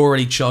mill's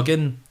already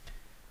chugging.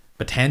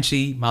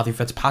 Potentially, Matthew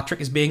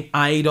Fitzpatrick is being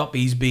eyed up.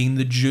 He's being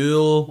the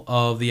jewel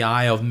of the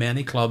eye of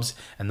many clubs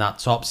in that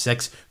top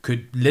 6.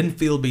 Could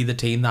Linfield be the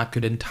team that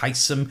could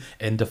entice him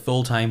into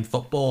full-time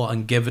football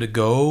and give it a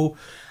go?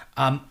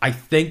 I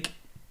think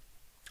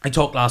I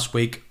talked last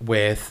week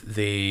with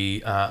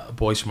the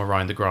boys from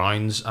around the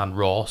grounds and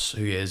Ross,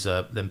 who is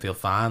a Linfield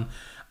fan,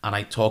 and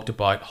I talked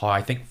about how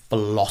I think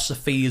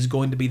philosophy is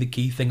going to be the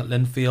key thing at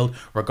Linfield,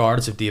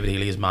 regardless if David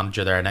Healy is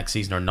manager there next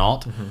season or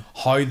not.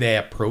 How they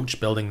approach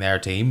building their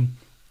team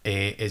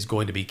is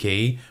going to be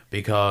key,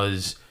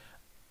 because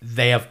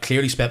they have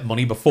clearly spent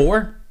money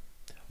before,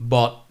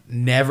 but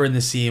never in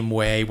the same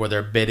way where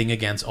they're bidding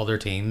against other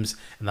teams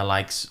in the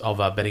likes of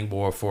a bidding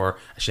war for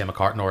a Shane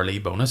McCartan or a Lee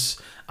Bonus.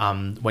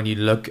 When you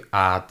look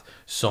at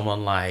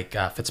someone like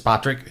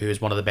Fitzpatrick, who is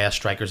one of the best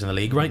strikers in the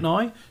league right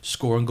now,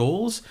 scoring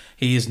goals,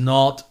 he is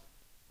not...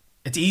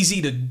 It's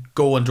easy to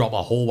go and drop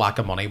a whole whack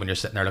of money when you're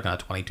sitting there looking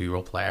at a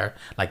 22-year-old player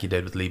like you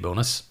did with Lee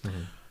Bonus.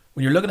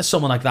 When you're looking at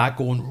someone like that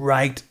going,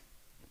 right,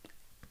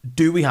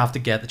 do we have to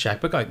get the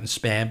checkbook out and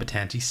spend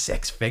potentially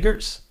 6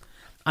 figures?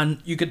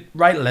 And you could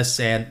write a list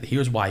saying,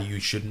 here's why you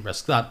shouldn't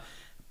risk that.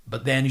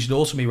 But then you should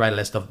also maybe write a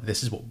list of,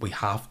 this is what we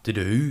have to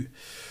do.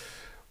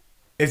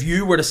 If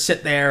you were to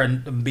sit there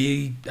and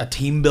be a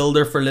team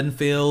builder for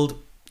Linfield,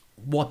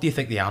 what do you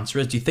think the answer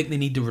is? Do you think they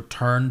need to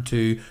return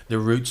to the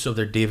roots of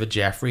their David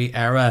Jeffrey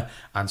era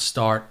and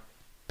start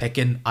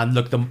picking? And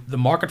look, the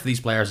market for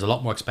these players is a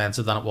lot more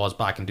expensive than it was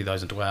back in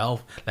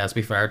 2012. Let's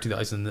be fair,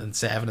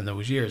 2007 in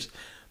those years.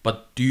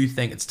 But do you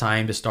think it's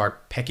time to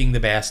start picking the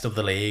best of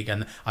the league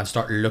and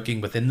start looking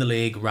within the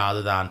league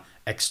rather than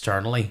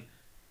externally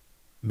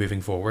moving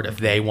forward if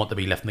they want to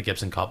be lifting the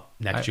Gibson Cup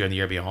next year and the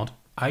year beyond?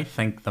 I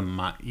think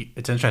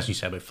it's interesting you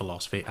said about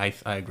philosophy. I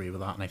agree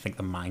with that, and I think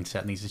the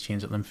mindset needs to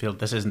change at Linfield.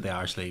 This isn't the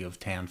Irish League of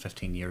 10,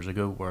 15 years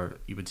ago where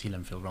you would see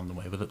Linfield run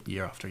away with it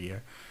year after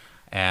year.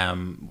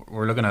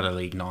 We're looking at a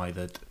league now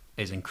that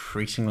is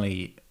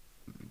increasingly,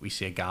 we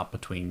see a gap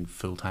between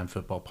full-time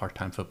football,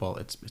 part-time football.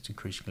 It's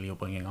increasingly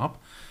opening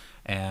up.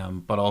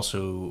 But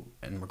also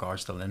in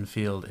regards to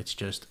Linfield,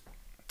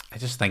 I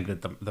just think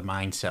that the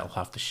mindset will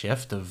have to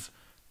shift of,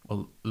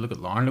 well, look at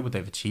Larne, look what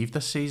they've achieved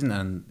this season,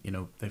 and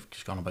they've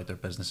just gone about their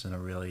business in a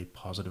really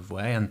positive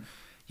way. And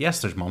yes,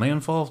 there's money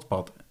involved,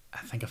 but I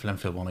think if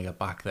Linfield want to get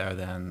back there,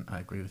 then I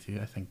agree with you.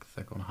 I think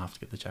they're going to have to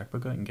get the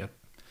checkbook out and get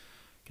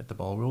the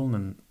ball rolling.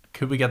 And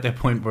could we get to a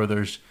point where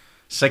there's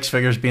 6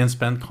 figures being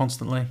spent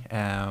constantly?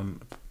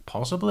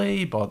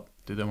 Possibly, but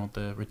do they want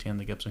to retain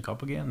the Gibson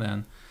Cup again?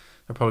 Then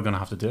they're probably going to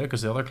have to do it,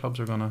 because the other clubs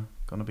are going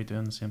to be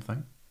doing the same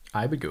thing.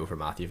 I would go for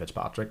Matthew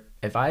Fitzpatrick.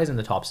 If I was in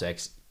the top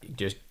 6,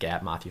 just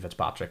get Matthew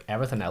Fitzpatrick.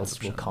 Everything else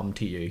 100%. will come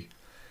to you.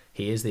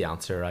 He is the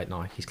answer right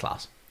now. He's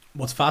class.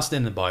 What's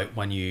fascinating about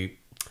when you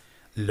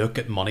look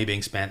at money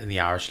being spent in the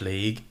Irish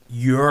League,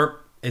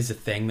 Europe is the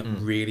thing that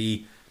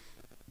really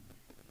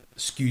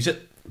skews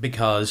it,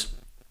 because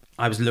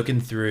I was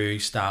looking through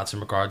stats in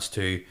regards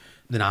to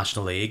the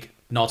National League,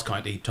 Notts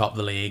County, top of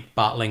the league,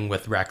 battling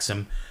with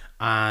Wrexham,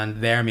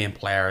 and their main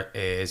player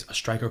is a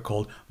striker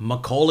called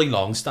Macaulay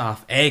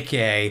Longstaff,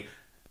 aka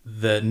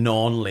the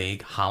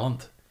non-league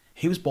Haaland.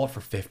 He was bought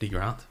for 50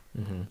 grand.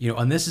 You know,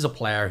 and this is a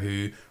player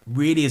who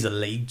really is a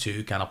League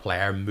Two kind of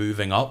player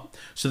moving up.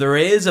 So there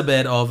is a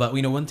bit of a,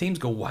 you know, when teams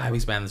go, why are we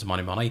spending this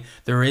money?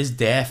 There is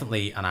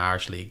definitely an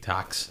Irish League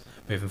tax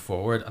moving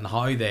forward, and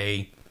how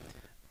they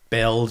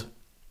build,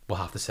 we'll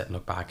have to sit and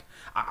look back.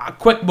 A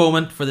quick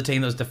moment for the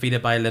team that was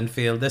defeated by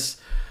Linfield. This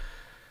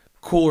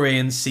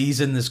Coleraine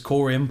season, this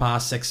Coleraine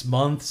past 6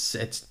 months,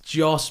 it's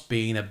just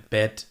been a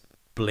bit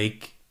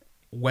bleak.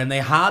 When they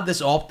had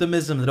this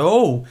optimism that,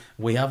 oh,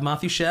 we have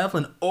Matthew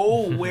Shevlin,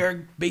 oh,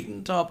 we're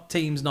beating top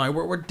teams now,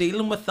 we're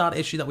dealing with that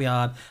issue that we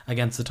had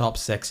against the top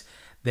 6,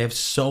 they've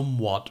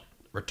somewhat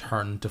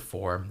returned to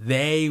form.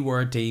 They were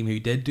a team who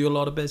did do a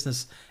lot of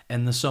business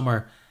in the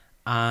summer,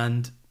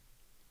 and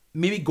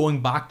maybe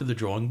going back to the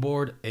drawing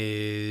board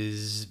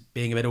is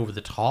being a bit over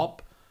the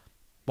top,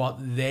 but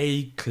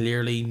they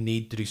clearly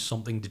need to do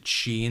something to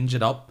change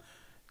it up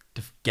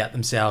to get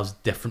themselves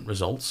different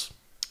results.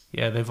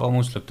 Yeah, they've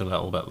almost looked a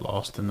little bit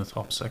lost in the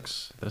top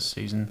 6 this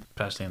season,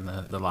 especially in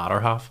the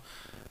latter half.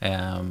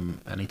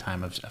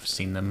 Anytime I've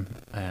seen them,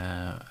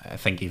 I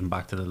think even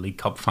back to the League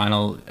Cup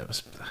final, it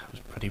was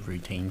pretty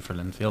routine for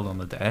Linfield on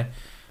the day,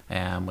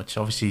 which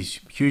obviously is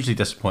hugely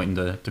disappointing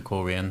to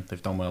Coleraine. They've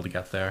done well to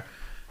get there,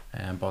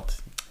 but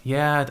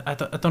yeah, I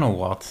don't know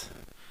what.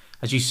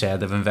 As you said,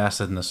 they've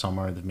invested in the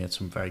summer. They've made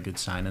some very good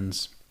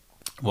signings.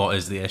 What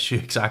is the issue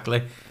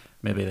exactly?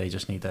 Maybe they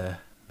just need a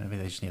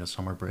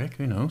summer break.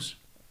 Who knows?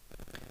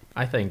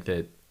 I think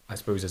that, I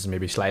suppose this is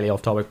maybe slightly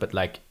off topic, but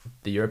like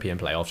the European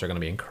playoffs are going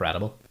to be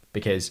incredible,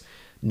 because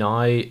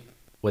now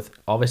with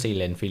obviously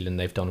Linfield, and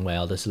they've done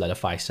well to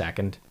solidify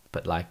second,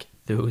 but like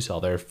those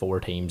other 4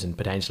 teams, and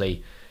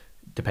potentially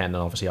depending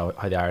on obviously how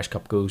the Irish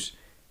Cup goes,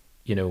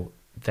 you know,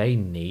 they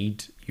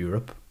need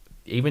Europe,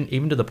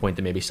 even to the point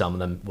that maybe some of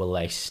them will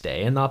like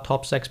stay in that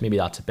top 6. Maybe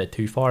that's a bit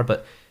too far,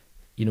 but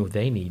you know,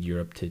 they need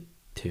Europe to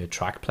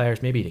attract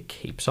players, maybe to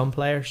keep some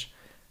players.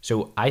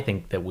 So I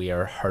think that we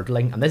are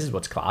hurdling, and this is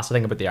what's class, I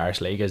think, about the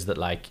Irish League, is that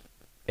like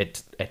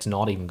it's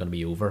not even going to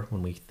be over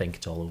when we think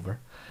it's all over,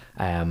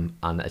 and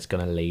it's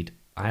going to lead,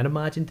 I'd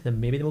imagine, to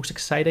maybe the most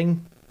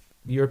exciting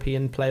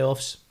European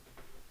playoffs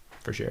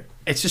for sure.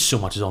 It's just so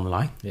much is on the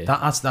line. Yeah.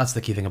 That's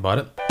the key thing about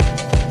it.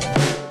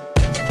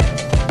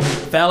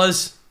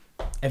 Fellas,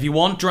 if you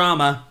want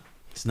drama,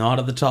 it's not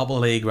at the top of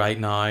the league right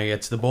now.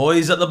 It's the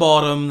boys at the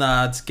bottom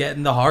that's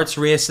getting the hearts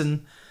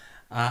racing.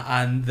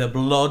 And the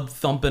blood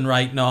thumping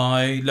right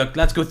now. Look,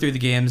 let's go through the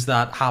games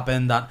that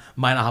happened that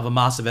might not have a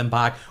massive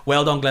impact.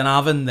 Well done,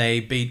 Glenavon. They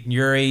beat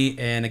Newry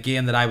in a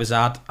game that I was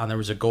at, and there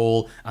was a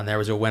goal and there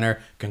was a winner.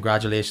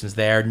 Congratulations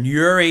there.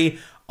 Newry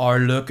are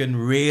looking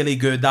really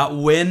good. That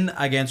win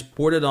against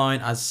Portadown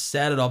has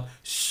set it up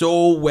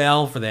so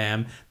well for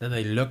them that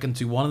they look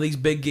into one of these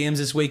big games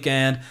this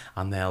weekend,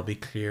 and they'll be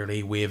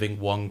clearly waving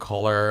one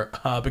colour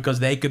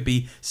because they could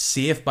be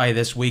safe by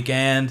this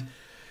weekend.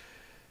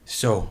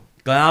 So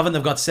Glenavon,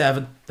 they've got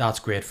 7. That's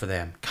great for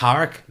them.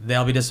 Carrick,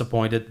 they'll be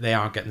disappointed. They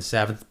aren't getting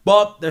 7th.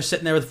 But they're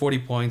sitting there with 40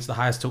 points. The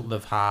highest total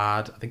they've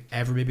had, I think,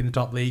 ever maybe in the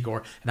top league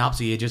or in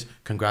absolute ages.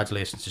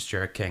 Congratulations to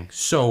Stuart King.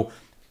 So,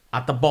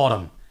 at the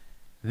bottom,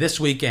 this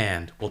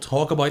weekend, we'll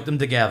talk about them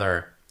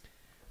together.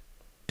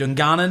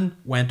 Dungannon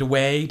went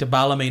away to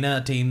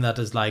Ballymena, a team that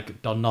has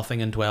like done nothing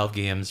in 12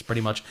 games.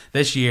 Pretty much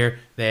this year,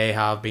 they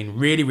have been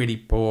really, really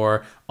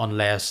poor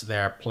unless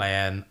they're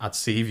playing at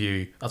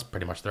Seaview. That's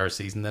pretty much their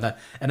season.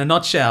 In a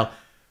nutshell,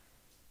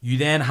 you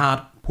then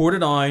had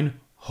Portadown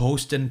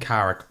hosting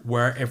Carrick,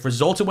 where if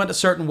results went a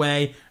certain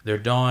way, they're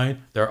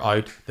down, they're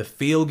out. The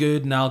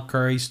feel-good Niall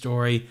Curry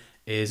story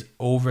is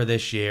over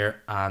this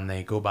year, and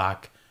they go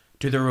back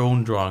to their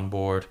own drawing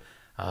board.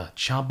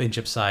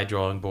 Championship side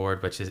drawing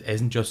board, which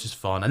isn't just as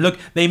fun. And look,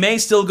 they may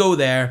still go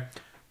there,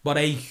 but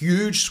a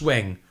huge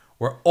swing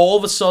where all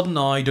of a sudden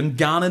now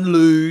Dungannon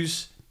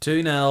lose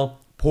 2-0,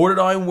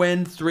 Portadown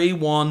win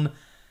 3-1,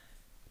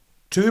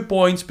 2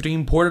 points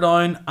between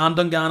Portadown and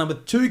Dungannon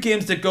with 2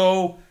 games to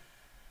go,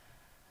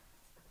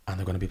 and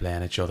they're going to be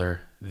playing each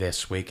other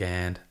this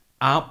weekend.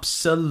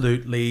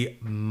 Absolutely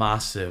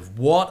massive.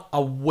 What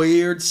a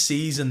weird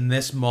season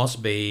this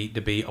must be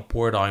to be a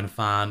Portadown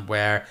fan,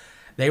 where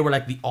they were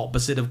like the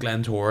opposite of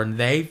Glentoran.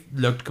 They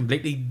looked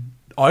completely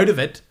out of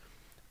it,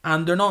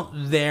 and they're not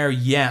there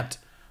yet.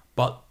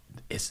 But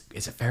is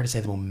it fair to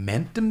say the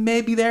momentum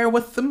may be there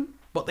with them?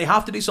 But they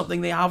have to do something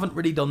they haven't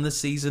really done this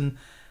season,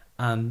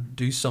 and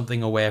do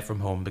something away from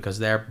home, because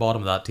they're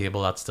bottom of that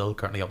table. That's still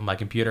currently up on my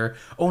computer.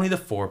 Only the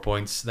 4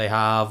 points. They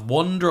have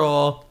 1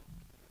 draw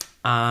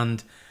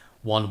and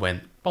 1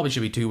 win. Probably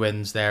should be 2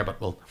 wins there,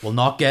 but we'll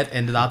not get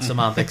into that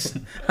semantics.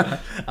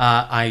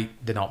 I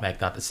did not make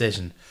that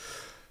decision.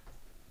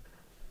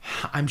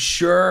 I'm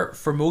sure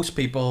for most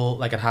people,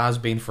 like it has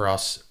been for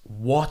us,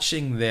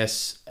 watching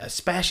this,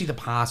 especially the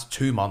past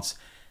 2 months,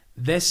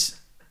 this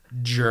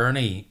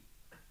journey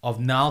of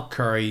Niall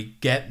Curry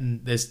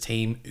getting this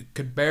team who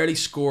could barely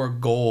score a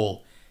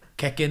goal,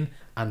 kicking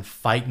and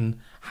fighting,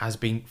 has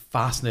been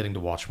fascinating to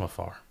watch from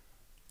afar.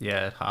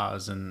 Yeah, it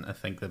has, and I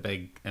think the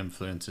big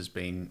influence has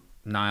been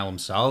Niall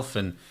himself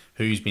and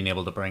who he's been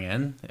able to bring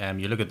in.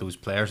 You look at those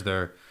players;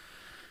 they're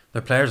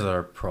players that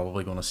are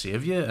probably going to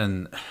save you,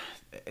 and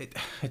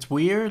it's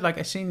weird. Like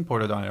I seen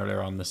Portadown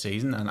earlier on the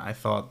season, and I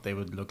thought they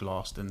would look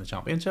lost in the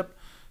Championship.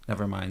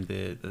 Never mind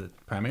the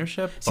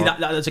Premiership. See,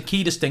 that's a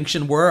key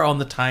distinction. Where on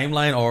the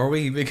timeline are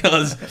we?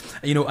 Because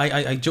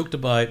I joked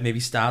about maybe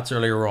stats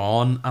earlier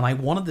on, and I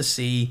wanted to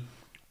see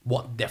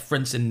what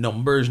difference in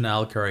numbers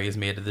Niall Curry has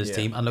made to this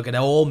team. And look, it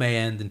all may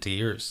end in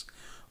tears,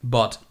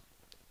 but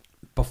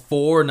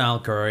before Niall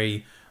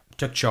Curry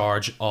took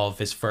charge of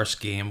his first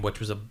game, which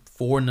was a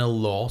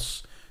 4-0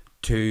 loss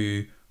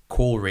to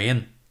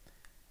Coleraine,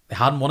 they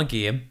hadn't won a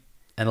game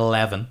in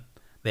 11.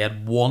 They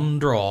had 1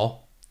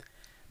 draw.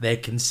 They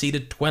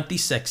conceded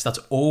 26. That's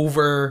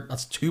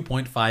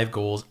 2.5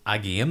 goals a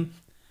game.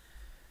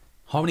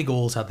 How many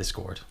goals had they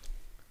scored?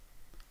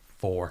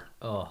 4.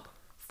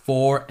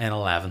 4 in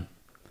 11.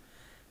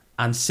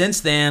 And since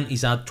then,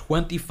 he's had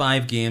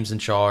 25 games in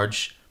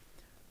charge.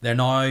 They're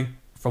now,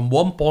 from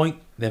 1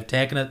 point, they've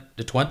taken it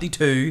to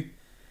 22.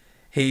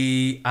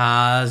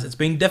 It's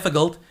been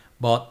difficult,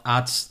 but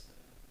that's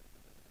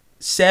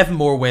 7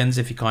 more wins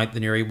if you count the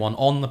Newry one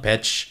on the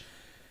pitch.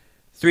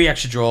 3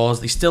 extra draws.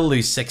 They still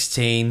lose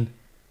 16.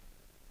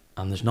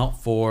 And there's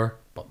not 4,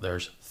 but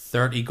there's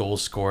 30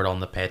 goals scored on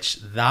the pitch.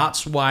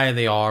 That's why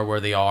they are where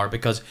they are.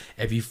 Because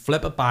if you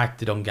flip it back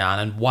to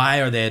Dungannon, why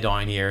are they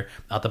down here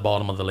at the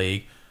bottom of the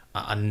league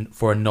and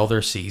for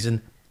another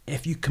season?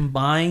 If you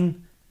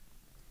combine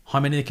how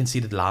many they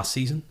conceded last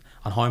season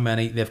and how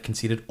many they've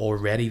conceded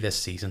already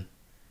this season,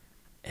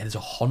 it is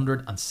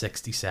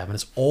 167.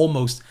 It's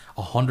almost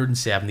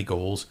 170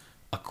 goals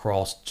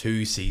across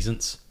 2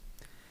 seasons.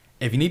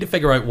 If you need to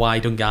figure out why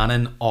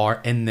Dungannon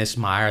are in this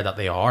mire that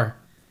they are,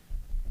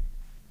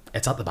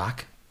 it's at the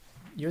back.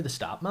 You're the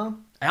stat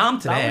man. I am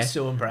today. That was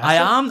so impressive. I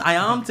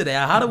am today.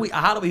 How do we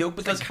hope?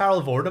 Because Because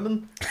Carol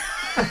Vorderman.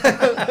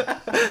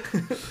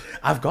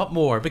 I've got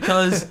more.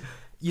 Because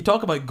you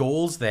talk about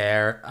goals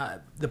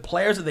there. The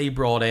players that they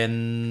brought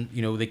in,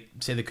 they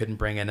say they couldn't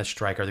bring in a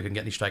striker. They couldn't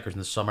get any strikers in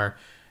the summer.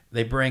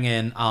 They bring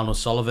in Alan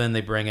O'Sullivan.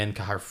 They bring in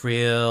Cahir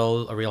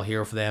Friel, a real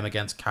hero for them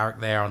against Carrick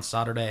there on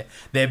Saturday.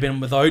 They've been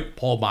without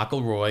Paul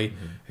McElroy,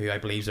 who I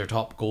believe is their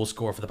top goal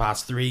scorer for the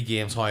past 3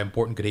 games. How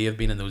important could he have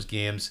been in those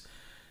games?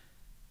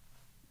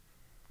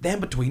 Then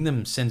between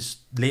them, since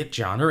late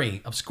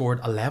January, have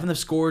scored 11. They've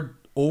scored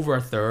over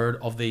a third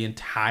of the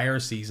entire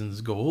season's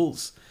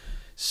goals.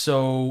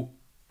 So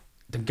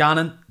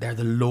Dungannon, they're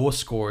the lowest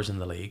scorers in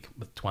the league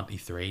with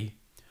 23.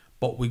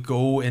 But we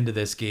go into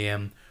this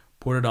game,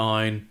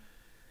 Portadown,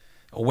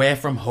 away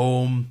from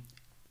home.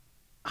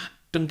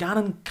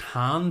 Dungannon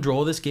can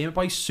draw this game. It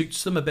probably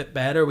suits them a bit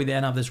better. We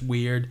then have this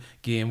weird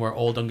game where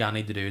all Dungannon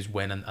need to do is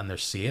win and they're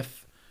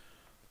safe.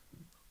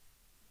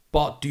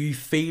 But do you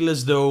feel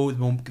as though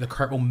the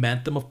current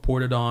momentum of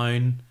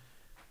Portadown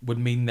would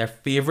mean they're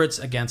favourites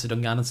against a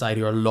Dungannon side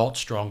who are a lot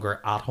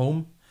stronger at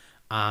home,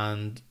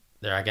 and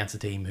they're against a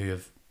team who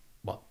have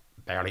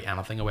barely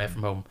anything away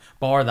from home?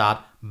 Bar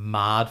that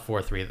mad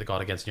 4-3 that they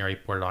got against Newry,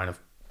 Portadown have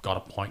got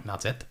a point and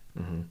that's it.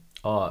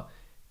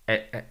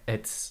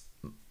 It's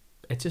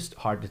just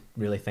hard to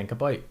really think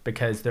about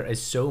because there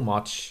is so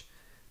much,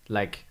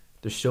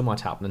 there's so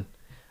much happening,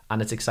 and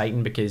it's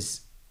exciting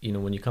because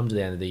when you come to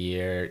the end of the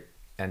year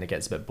and it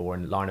gets a bit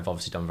boring. Larne have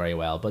obviously done very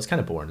well, but it's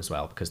kind of boring as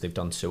well because they've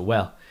done so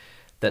well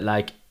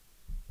that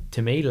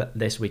to me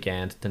this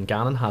weekend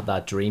Dungannon had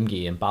that dream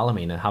game.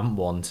 Ballymena haven't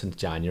won since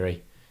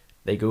January.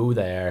 They go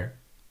there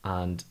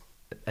and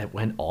it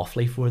went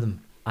awfully for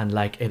them, and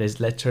it is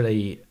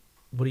literally,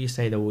 what do you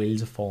say, the wheels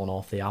have fallen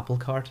off the apple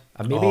cart.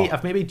 I've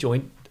maybe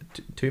joined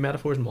 2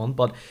 metaphors in one,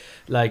 but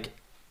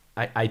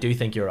I do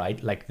think you're right.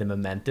 The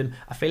momentum,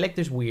 I feel like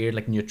there's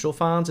weird neutral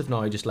fans have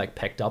now just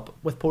picked up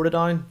with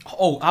Portadown.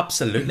 Oh,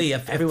 absolutely. It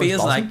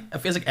feels like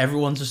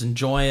everyone's just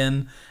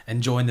enjoying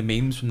the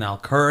memes from Niall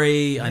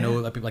Curry. Yeah. I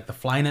know that people like the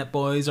Flynet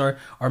boys are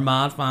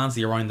mad fans.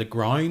 The Around the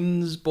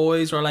Grounds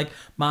boys are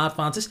mad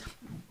fans. Just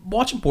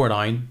watching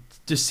Portadown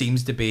just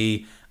seems to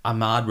be a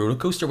mad roller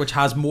coaster, which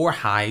has more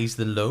highs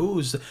than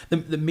lows.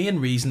 The main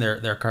reason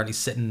they're currently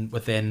sitting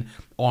within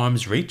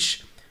arm's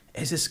reach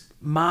is this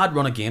mad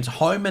run of games.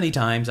 How many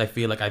times I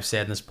feel like I've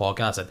said in this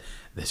podcast that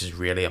this is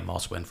really a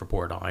must win for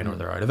Portadown or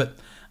they're out of it,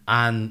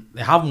 and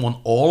they haven't won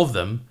all of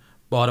them.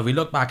 But if we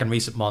look back in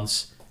recent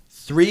months,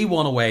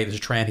 3-1 away, there's a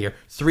trend here,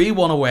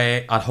 3-1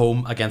 away at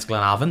home against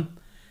Glenavon.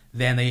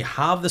 Then they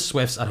have the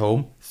Swifts at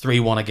home,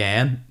 3-1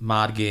 again,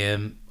 mad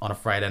game on a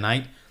Friday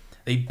night.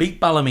 They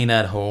beat Ballymena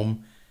at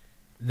home.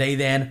 They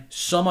then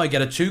somehow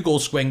get a 2-goal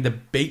swing to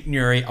beat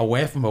Newry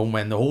away from home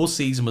when the whole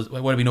season would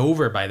have been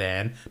over by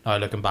then. Now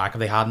looking back, if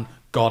they hadn't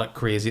got it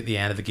crazy at the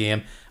end of the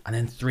game. And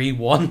then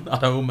 3-1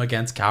 at home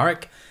against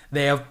Carrick.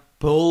 They have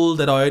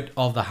pulled it out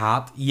of the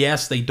hat.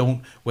 Yes, they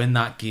don't win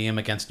that game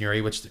against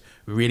Newry, which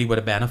really would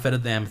have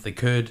benefited them if they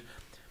could.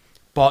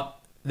 But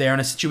they're in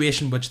a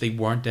situation which they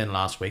weren't in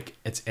last week.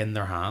 It's in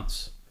their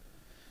hands.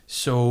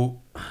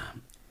 So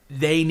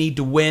they need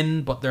to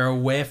win, but they're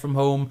away from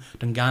home.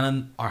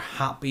 Dungannon are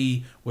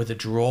happy with a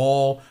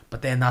draw,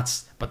 but they're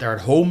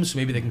at home, so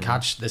maybe they can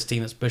catch this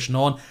team that's pushing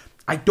on.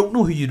 I don't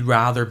know who you'd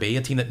rather be,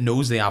 a team that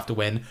knows they have to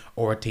win,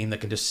 or a team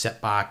that can just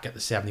sit back at the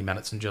 70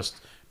 minutes and just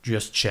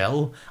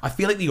chill. I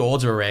feel like the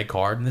odds of a red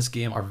card in this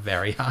game are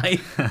very high.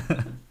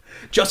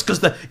 Just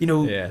because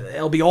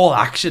it'll be all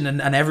action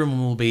and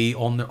everyone will be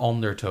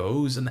on their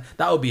toes, and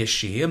that would be a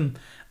shame.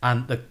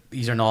 And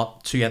these are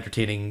not two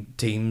entertaining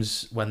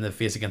teams when they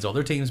face against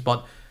other teams,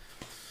 but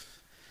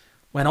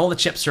when all the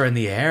chips are in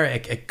the air,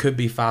 it could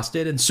be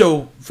fascinating.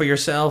 So for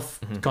yourself,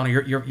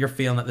 Connor, you're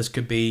feeling that this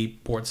could be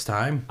Port's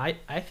time.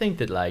 I think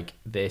that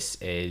this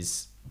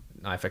is,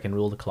 now if I can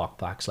roll the clock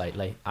back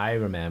slightly, I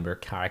remember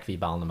Carrick v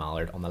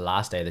Ballymallard on the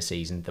last day of the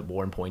season that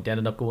Warren Point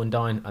ended up going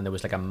down, and there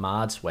was a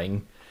mad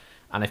swing.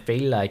 And I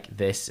feel like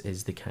this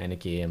is the kind of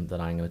game that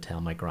I'm going to tell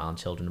my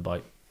grandchildren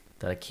about.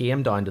 That I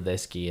came down to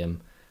this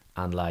game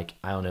and I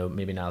don't know,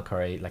 maybe Niall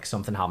Curry,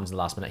 something happens in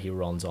the last minute, he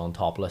runs on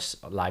topless,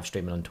 live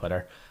streaming on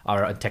Twitter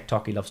or on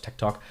TikTok. He loves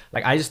TikTok.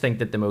 I just think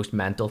that the most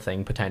mental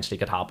thing potentially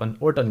could happen.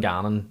 Or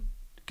Dungannon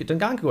could go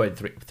out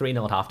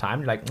 3-0 at half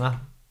time. You're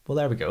well,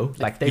 there we go.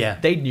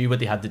 They knew what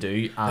they had to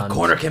do. And the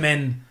corner came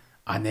in,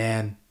 and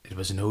then it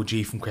was an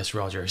OG from Chris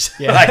Rogers.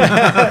 Yeah.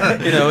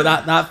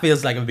 That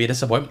feels like it would be a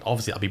disappointment.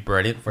 Obviously, that'll be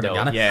brilliant for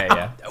Dungannon.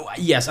 Yeah.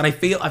 Yes, and I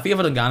feel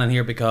for Dungannon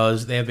here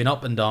because they have been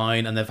up and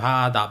down, and they've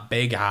had that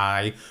big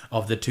high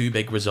of the two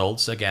big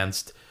results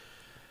against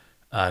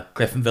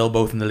Cliftonville,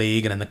 both in the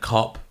league and in the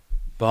cup,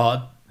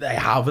 but they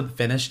haven't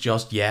finished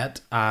just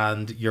yet.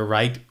 And you're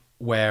right,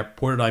 where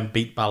Portadown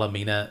beat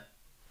Ballymena,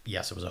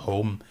 yes, it was at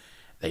home.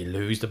 They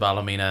lose to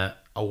Ballymena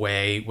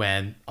away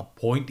when a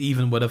point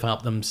even would have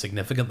helped them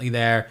significantly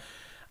there.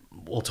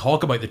 We'll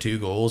talk about the 2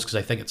 goals because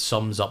I think it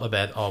sums up a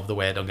bit of the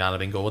way Dungannon have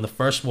been going. The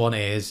first one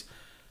is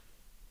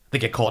they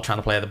get caught trying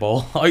to play the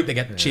ball out. They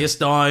get chased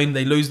down,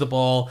 they lose the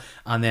ball,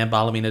 and then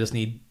Ballymena just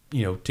need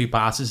 2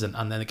 passes and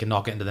then they can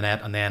knock it into the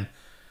net. And then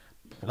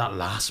that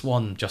last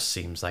one just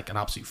seems like an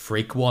absolute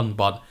freak one,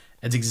 but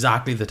it's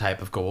exactly the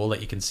type of goal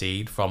that you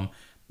concede from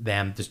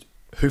them just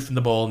hoofing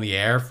the ball in the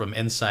air from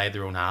inside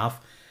their own half.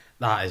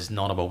 That is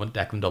not a moment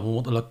Declan Dublin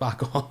want to look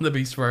back on, to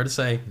be fair to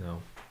say.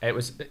 No.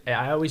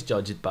 I always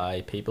judge it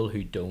by people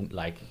who don't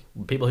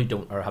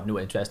or have no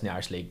interest in the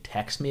Irish League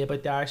text me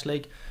about the Irish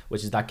League,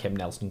 which is that Kim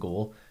Nelson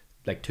goal.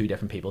 2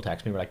 different people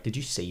text me, were did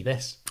you see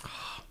this?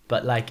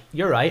 But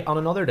you're right, on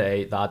another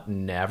day that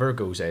never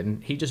goes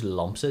in. He just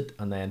lumps it,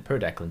 and then poor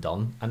Declan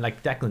Dunn. And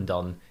Declan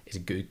Dunn is a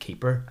good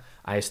keeper.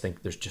 I just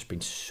think there's just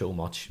been so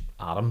much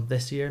at him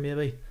this year,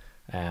 maybe.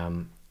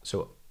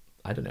 So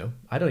I don't know.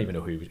 I don't even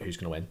know who's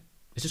going to win.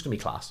 It's just going to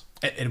be class.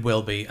 It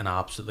will be an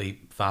absolutely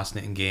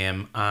fascinating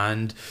game.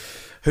 And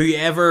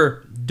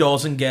whoever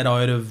doesn't get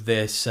out of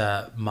this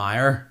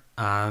mire,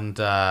 and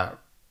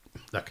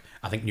look,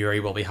 I think Newry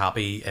will be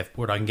happy if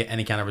Portadown can get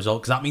any kind of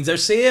result, because that means they're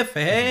safe.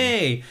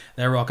 Hey,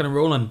 they're rocking and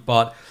rolling.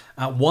 But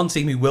one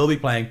team who will be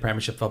playing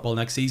Premiership football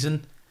next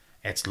season,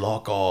 it's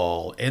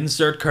Loughgall.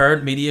 Insert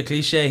current media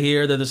cliche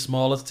here. They're the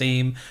smallest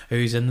team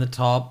who's in the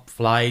top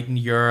flight in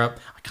Europe.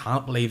 I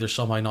can't believe there's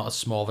somehow not a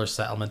smaller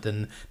settlement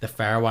in the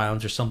Faroe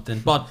Islands or something.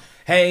 But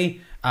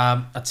hey,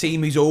 a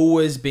team who's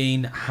always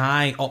been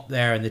high up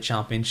there in the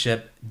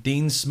Championship.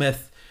 Dean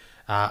Smith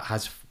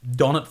has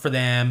done it for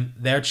them.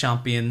 They're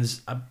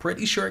champions. I'm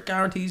pretty sure it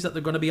guarantees that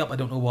they're going to be up. I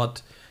don't know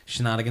what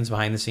shenanigans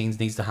behind the scenes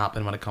needs to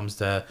happen when it comes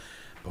to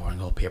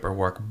boring old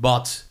paperwork.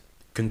 But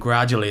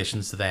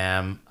congratulations to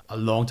them. A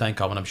long time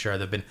coming, I'm sure.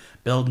 They've been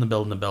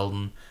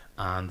building,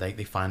 and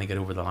they finally get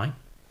over the line.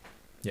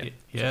 Yeah,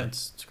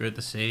 it's great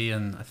to see.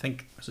 And I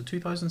think, was it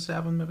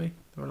 2007 maybe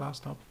they were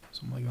last up,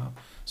 something like that.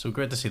 So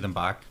great to see them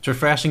back. It's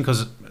refreshing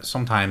because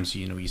sometimes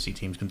you see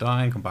teams come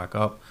down, come back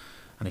up,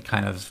 and it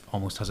kind of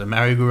almost has a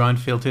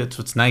merry-go-round feel to it. So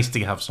it's nice to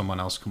have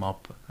someone else come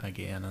up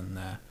again and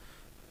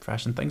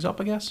freshen things up,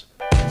 I guess.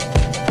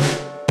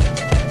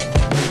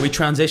 We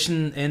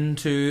transition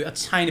into a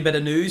tiny bit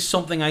of news,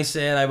 something I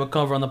said I would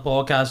cover on the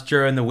podcast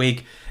during the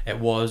week. It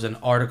was an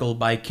article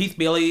by Keith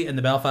Bailey in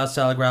the Belfast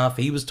Telegraph.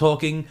 He was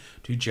talking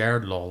to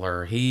Jared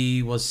Lawler.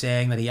 He was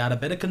saying that he had a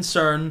bit of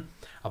concern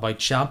about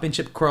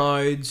championship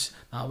crowds.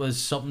 That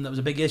was something that was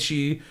a big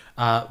issue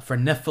for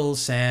Niffle,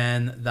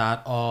 saying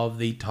that of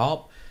the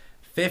top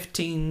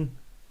 15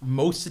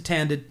 most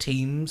attended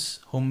teams'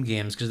 home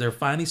games, because they're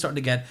finally starting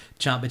to get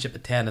championship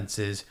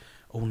attendances,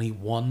 only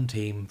one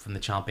team from the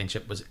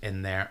championship was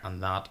in there,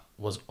 and that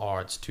was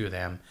Ards, 2 of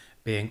them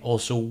being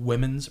also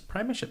women's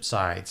Premiership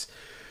sides.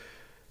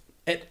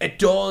 It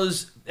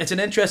does. It's an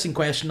interesting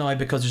question now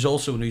because there's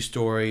also a new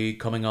story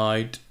coming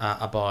out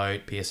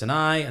about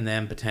PSNI and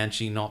then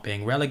potentially not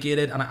being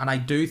relegated. And I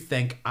do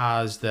think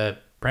as the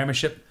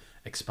Premiership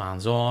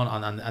expands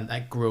on and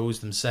it grows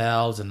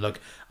themselves, and look,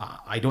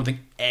 I don't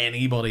think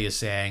anybody is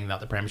saying that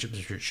the Premiership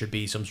should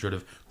be some sort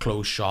of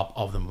closed shop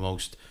of the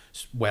most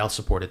well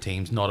supported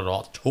teams. Not at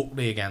all. It's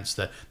totally against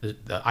the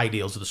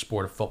ideals of the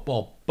sport of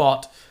football.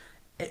 But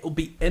it will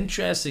be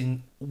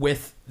interesting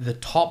with the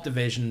top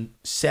division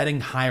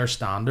setting higher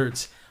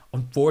standards.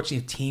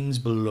 Unfortunately, teams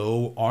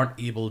below aren't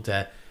able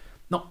to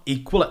not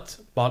equal it,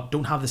 but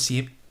don't have the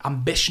same.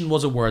 Ambition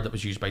was a word that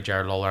was used by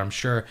Jared Lawler. I'm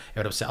sure it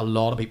would upset a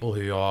lot of people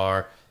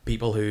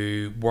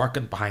who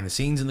work behind the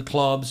scenes in the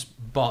clubs.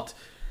 But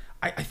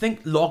I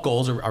think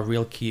Loughgall's are a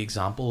real key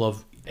example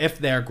of, if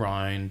their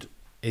ground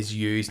is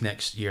used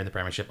next year in the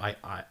Premiership,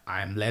 I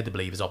am led to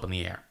believe is up in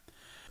the air.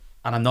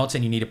 And I'm not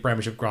saying you need a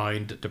Premiership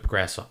ground to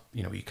progress up.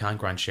 You know, you can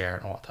ground share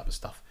and all that type of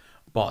stuff.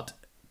 But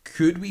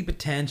could we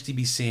potentially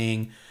be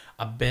seeing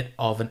a bit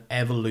of an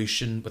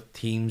evolution with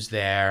teams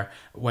there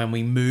when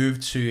we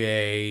move to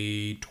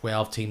a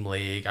 12-team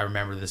league? I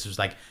remember this was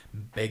like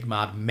big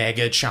mad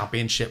mega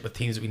championship with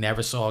teams that we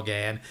never saw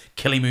again.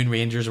 Killymoon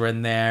Rangers were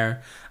in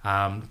there.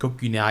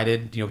 Cook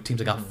United, you know, teams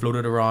that got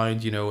floated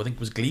around. You know, I think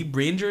it was Glebe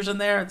Rangers in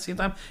there at the same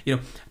time. You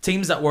know,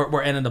 teams that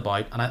were in and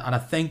about. And I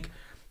think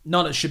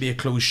not it should be a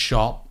closed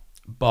shop,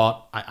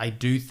 but I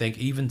do think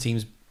even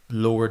teams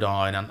lower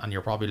down, and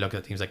you're probably looking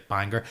at teams like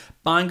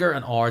Bangor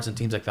and Ards and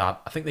teams like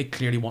that, I think they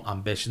clearly want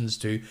ambitions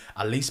to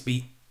at least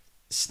be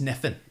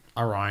sniffing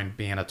around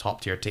being a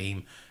top tier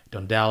team.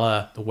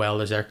 Dundela, the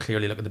Welders, they're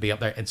clearly looking to be up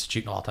there,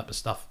 Institute and all that type of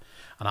stuff.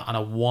 And I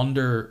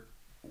wonder,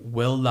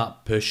 will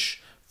that push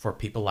for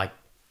people like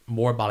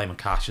more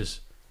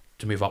Ballymacashes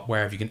to move up,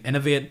 where if you can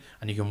innovate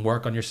and you can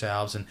work on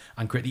yourselves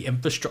and create the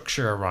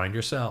infrastructure around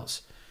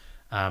yourselves,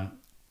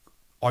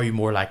 are you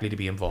more likely to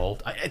be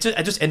involved? It's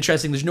just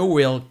interesting. There's no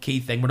real key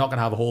thing. We're not going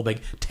to have a whole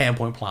big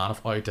 10-point plan of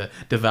how to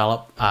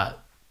develop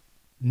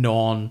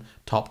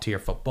non-top tier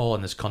football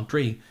in this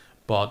country.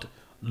 But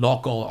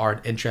Loughgall are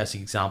an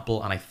interesting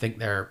example, and I think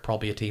they're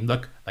probably a team,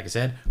 look, like I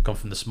said, come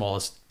from the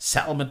smallest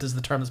settlement is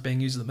the term that's being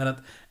used at the minute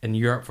in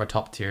Europe for a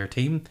top tier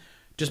team.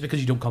 Just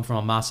because you don't come from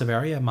a massive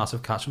area, a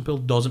massive catchment pool,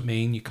 doesn't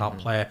mean you can't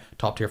play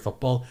top tier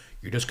football.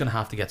 You're just going to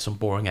have to get some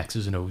boring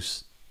X's and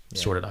O's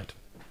sorted out.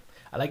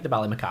 I like the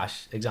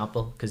Ballymacash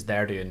example because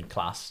they're doing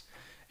class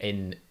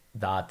in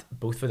that,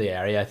 both for the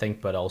area, I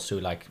think, but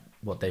also like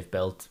what they've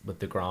built with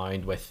the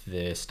ground, with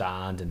the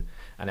stand and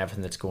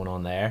everything that's going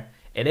on there.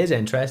 It is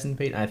interesting,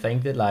 Pete, and I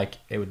think that like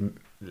it would,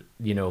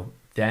 you know,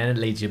 then it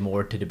leads you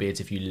more to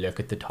debates if you look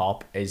at the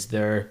top.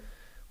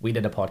 We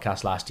did a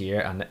podcast last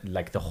year and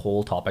like the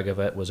whole topic of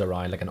it was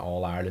around like an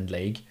All-Ireland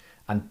league,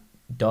 and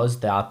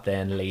does that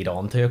then lead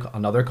on to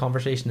another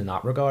conversation in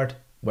that regard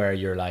where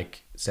you're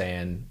like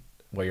saying,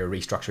 where you're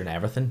restructuring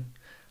everything?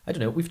 I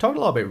don't know. We've talked a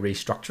lot about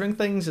restructuring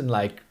things and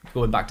like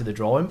going back to the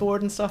drawing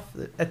board and stuff.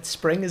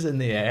 Spring is in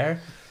the air.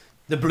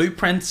 The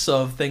blueprints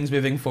of things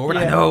moving forward.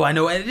 Yeah. I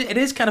know. It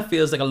is kind of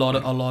feels like a lot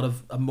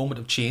of a moment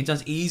of change. And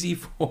it's easy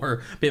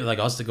for people like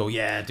us to go, do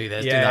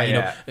this, do that. You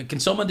know, can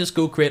someone just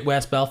go create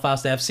West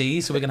Belfast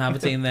FC so we can have a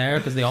team there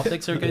because the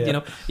optics are good?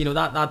 You know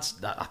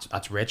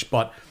that's rich.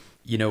 But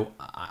you know,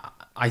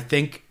 I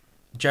think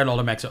Jared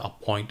Lawler makes a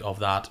point of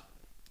that.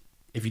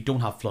 If you don't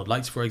have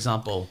floodlights, for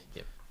example,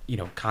 you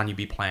know, can you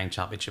be playing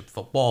championship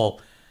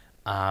football?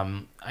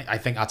 I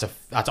think that's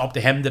up to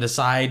him to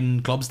decide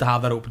and clubs to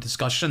have that open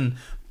discussion.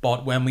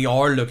 But when we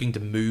are looking to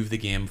move the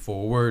game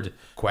forward,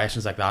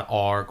 questions like that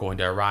are going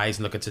to arise.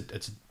 And look,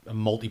 it's a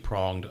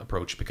multi-pronged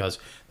approach because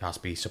there has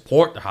to be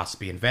support, there has to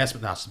be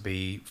investment, there has to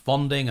be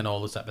funding and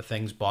all those type of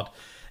things. But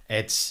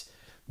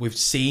we've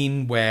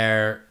seen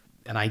where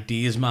an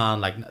ideas man,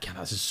 like,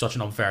 this is such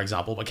an unfair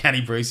example, but Kenny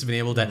Bruce has been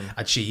able to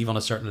achieve on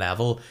a certain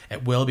level.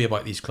 It will be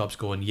about these clubs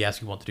going,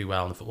 yes, we want to do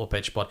well on the football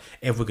pitch, but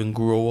if we can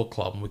grow a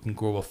club and we can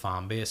grow a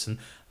fan base, and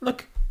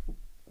look,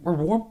 we're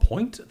Warm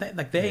Point,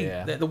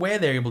 the way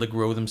they're able to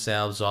grow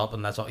themselves up,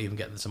 and let's not even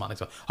get into the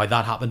semantics of how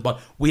that happened,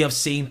 but we have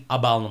seen a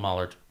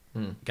Ballinamallard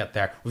get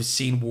there. We've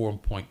seen Warm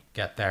Point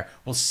get there.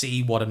 We'll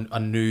see what a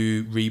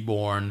new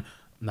reborn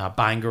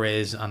Bangor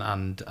is,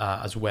 and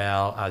as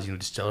well as, you know,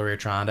 Distillery are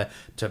trying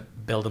to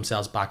build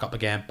themselves back up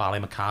again.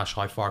 Ballymacash,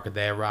 how far could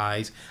they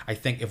rise? I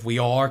think if we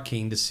are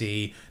keen to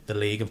see the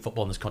league and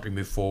football in this country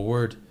move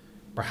forward,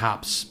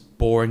 perhaps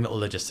boring little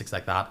logistics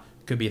like that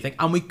could be a thing,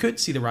 and we could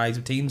see the rise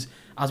of teams.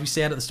 As we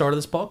said at the start of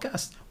this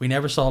podcast, we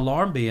never saw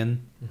Larne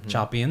being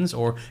champions,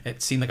 or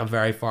it seemed like a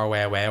very far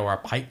way away, or a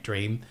pipe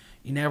dream.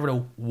 You never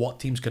know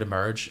what teams could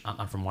emerge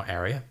and from what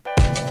area.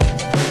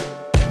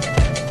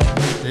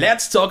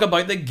 Let's talk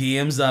about the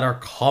games that are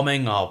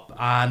coming up.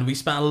 And we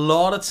spent a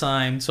lot of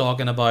time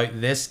talking about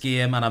this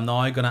game, and I'm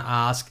now going to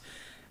ask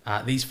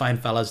these fine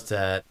fellas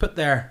to put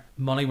their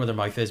money where their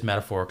mouth is,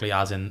 metaphorically,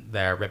 as in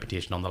their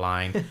reputation on the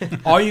line.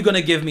 Are you going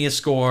to give me a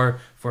score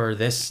for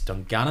this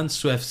Dungannon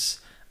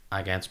Swifts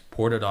against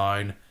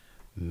Portadown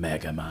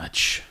mega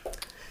match?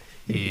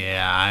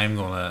 Yeah, I'm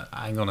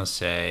gonna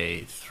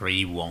say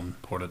 3-1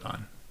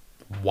 Portadown.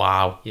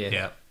 Wow.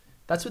 Yeah.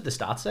 That's what the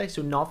stats say.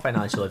 So not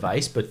financial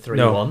advice, but 3-1.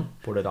 No.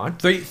 Put it on.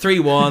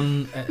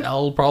 3-1.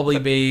 It'll probably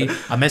be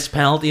a missed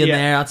penalty in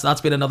there.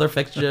 That's been another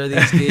fixture of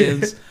these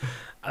games.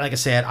 Like I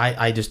said,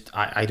 I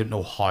don't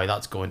know how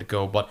that's going to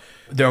go, but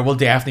there will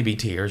definitely be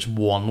tiers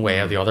one way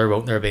or the other,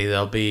 won't there be?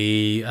 There'll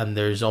be, and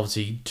there's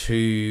obviously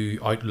two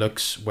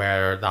outlooks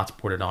where that's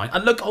put it down.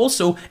 And look,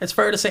 also, it's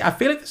fair to say, I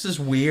feel like this is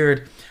weird,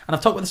 and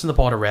I've talked about this in the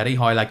pod already,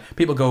 how like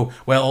people go,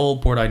 well,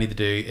 all Portadown need to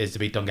do is to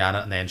beat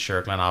Dungannon, and then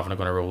sure, Glenavon are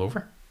going to roll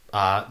over.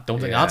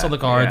 Don't think that's on the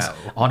cards.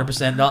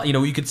 100% not. You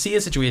know, you could see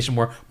a situation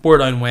where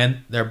Portadown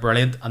win, they're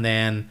brilliant, and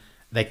then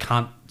they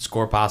can't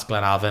score past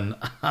Glenavon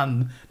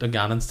and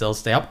Dungannon still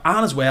stay up.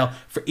 And as well,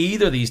 for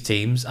either of these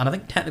teams, and I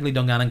think technically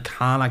Dungannon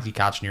can actually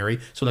catch Newry,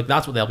 so like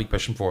that's what they'll be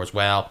pushing for as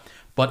well.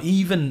 But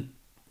even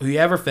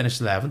whoever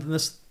finished 11th in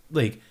this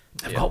league,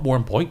 they've got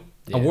Warren Point.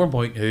 A Warren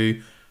Point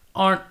who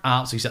aren't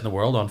absolutely setting the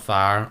world on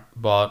fire,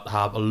 but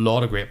have a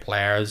lot of great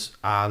players,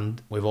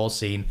 and we've all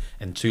seen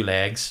in two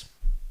legs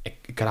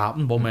it could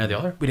happen one way or the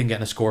other. We didn't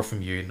get a score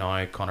from you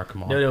now, Connor.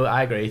 Come on. No,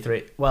 I agree.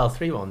 3-1.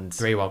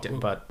 3-1.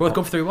 But both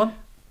go for 3-1.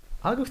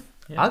 I'll go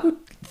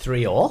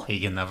 3-all. He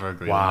can never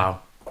agree.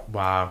 Wow.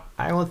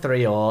 I want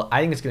 3-all.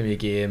 I think it's going to be a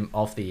game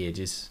off the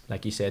ages,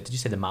 like you said. Did you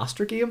say the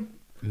master game?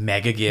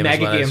 Mega game.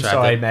 Mega game.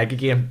 Sorry, mega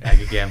game.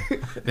 Mega game.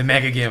 The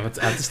mega game at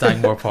the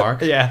Stagmore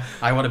Park. Yeah.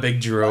 I want a big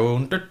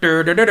drone. It's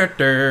going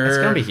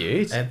to be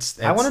huge.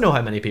 I want to know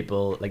how many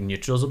people, like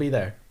neutrals, will be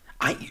there.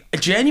 I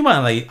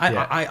genuinely,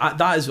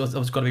 that is what's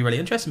going to be really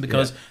interesting,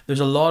 because there's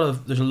a lot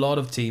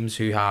of teams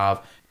who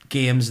have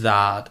games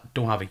that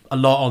don't have a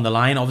lot on the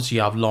line. Obviously,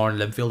 you have Lauren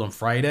Linfield on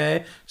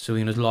Friday, so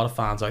you know there's a lot of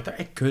fans out there.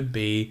 It could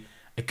be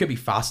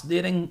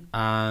fascinating,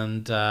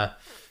 and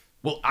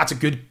well, that's a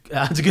good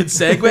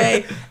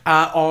segue.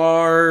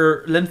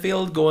 Are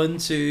Linfield going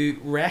to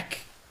wreck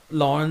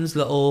Lauren's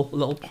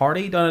little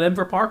party down at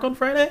Inver Park on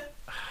Friday?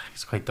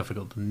 It's quite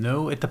difficult to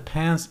know. It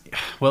depends.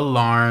 Will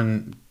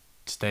Lauren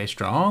stay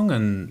strong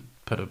and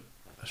put a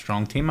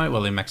strong team out?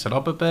 Will they mix it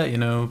up a bit? You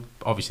know,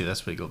 obviously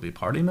this week will be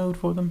party mode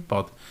for them,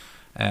 but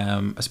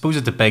I suppose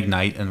it's a big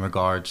night in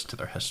regards to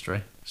their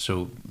history,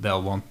 so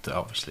they'll want to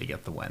obviously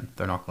get the win.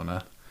 They're not going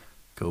to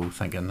go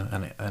thinking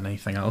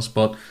anything else,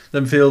 but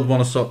Linfield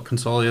want to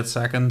consolidate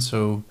second,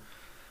 so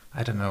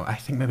I don't know. I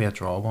think maybe a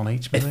draw one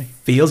each, maybe. It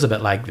feels a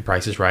bit like The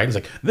Price is Right. It's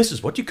like, this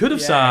is what you could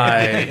have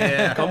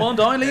signed. Come on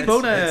down, lead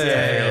bonus.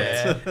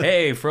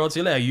 Hey,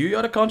 Fraudula, you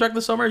out of contract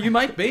this summer? You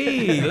might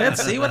be.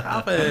 Let's see what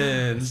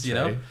happens. You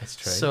know, it's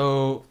true.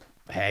 So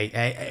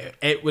hey,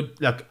 it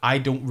would look. I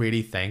don't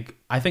really think.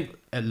 I think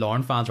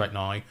Lauren fans right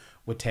now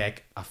would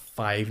take a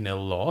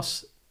 5-0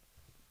 loss,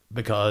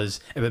 because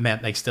if it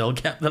meant they still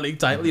kept the league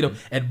title, you know,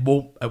 it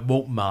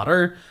won't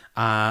matter.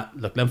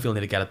 Look, Linfield need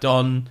to get it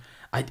done.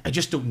 I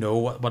just don't know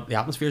what the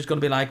atmosphere is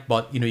going to be like,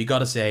 but you know, you got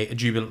to say a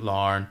jubilant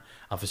Lauren,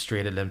 a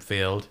frustrated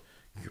Linfield,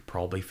 you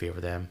probably favour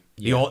them.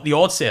 Yeah. The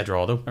odds say a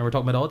draw though. Remember we're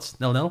talking about odds?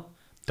 0-0?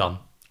 Done.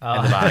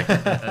 In the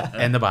bag.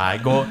 In the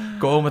bag. Go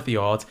on with the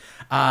odds.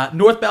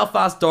 North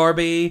Belfast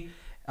Derby.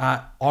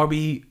 Are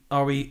we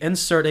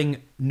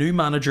inserting new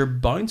manager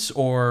Bounce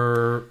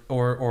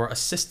or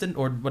assistant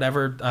or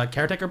whatever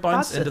caretaker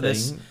Bounce into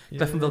this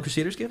Cliftonville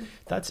Crusaders game?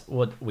 That's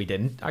what we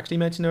didn't actually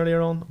mention earlier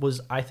on.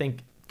 Was I think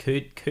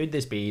could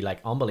this be like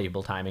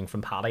unbelievable timing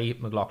from Paddy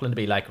McLaughlin to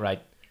be like,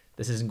 right,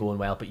 this isn't going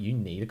well, but you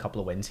need a couple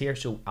of wins here,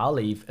 so I'll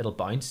leave. It'll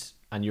bounce,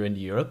 and you're into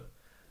Europe.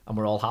 And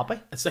we're all happy.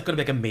 It's like going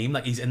to be like a meme,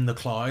 like he's in the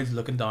clouds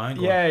looking down.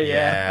 Going,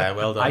 yeah.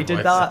 Well done. I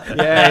did that.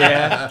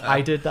 Yeah.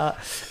 I did that.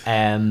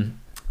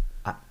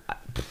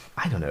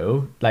 I don't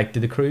know. Like,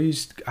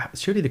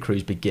 surely the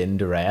crews begin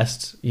to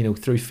rest, you know,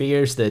 through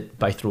fears that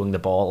by throwing the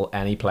ball,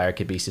 any player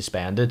could be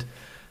suspended.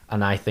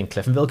 And I think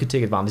Cliftonville could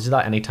take advantage of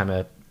that anytime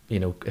if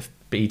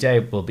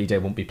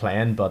BJ won't be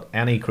playing, but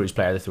any Crews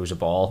player that throws a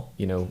ball,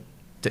 you know,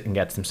 and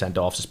gets them sent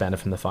off, suspended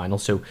from the final.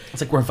 So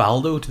it's like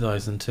Rivaldo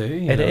 2002.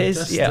 It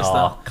is,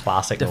 that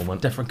classic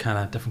moment. Different kind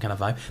of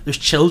vibe. There's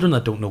children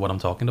that don't know what I'm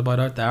talking about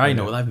out there. I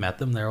know, I've met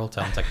them. They're all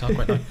telling TikTok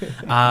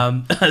right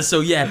now.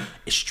 So yeah,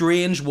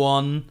 strange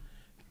one.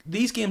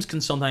 These games can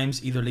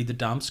sometimes either lead to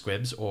damp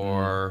squibs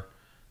or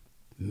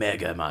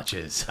mega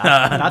matches.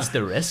 That's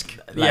the risk.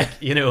 Like,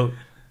 you know,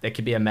 it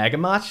could be a mega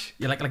match.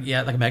 Yeah, like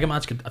a mega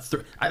match could a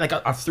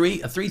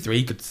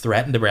 3-3 could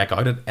threaten to break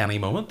out at any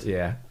moment.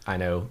 Yeah, I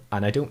know,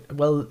 and I don't.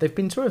 Well, they've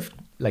been sort of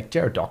like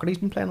Jared Doherty's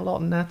been playing a lot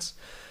in nets,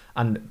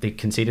 and they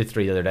conceded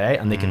 3 the other day,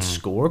 and they can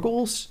score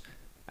goals.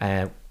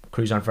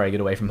 Crews aren't very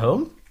good away from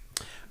home.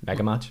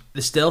 Mega match.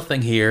 The still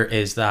thing here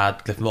is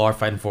that Cliftonville are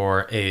fighting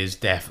for is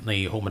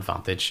definitely home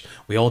advantage.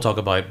 We all talk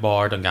about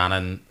Bar,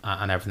 Dungannon,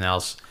 and everything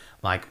else.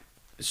 Like,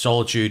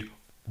 Solitude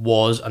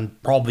was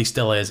and probably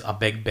still is a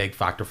big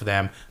factor for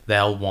them.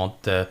 They'll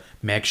want to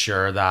make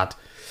sure that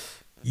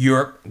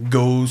Europe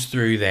goes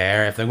through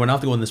there. If they're going to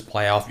have to go in this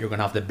playoff, you're going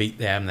to have to beat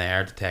them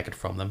there to take it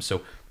from them.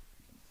 So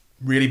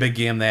really big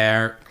game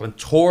there.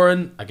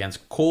 Glentoran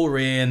against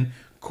Coleraine.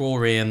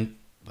 Coleraine,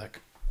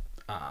 like,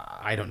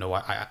 I don't know.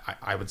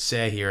 I would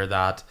say here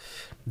that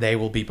they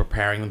will be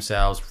preparing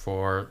themselves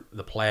for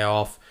the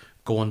playoff,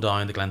 going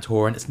down to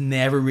Glentoran. It's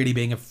never really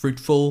being a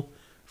fruitful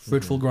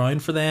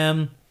ground for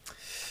them.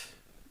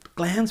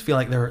 Glens feel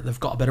like they've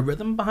got a bit of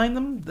rhythm behind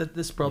them. That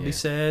this probably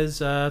says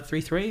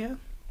 3-3.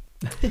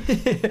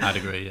 Yeah, I'd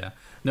agree. Yeah.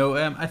 No,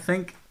 I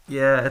think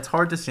it's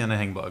hard to see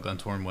anything but a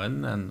Glentoran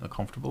win, and a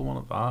comfortable one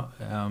at that.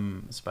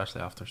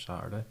 Especially after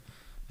Saturday,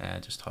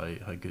 just how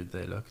good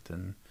they looked,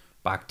 and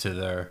back to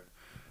their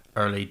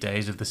early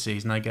days of the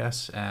season, I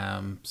guess.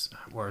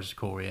 Whereas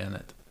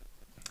Korean,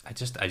 I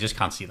just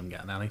can't see them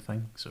getting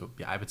anything. So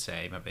yeah, I would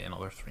say maybe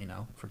another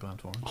 3-0 for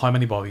Glentoran. How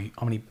many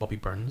Bobby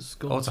Burns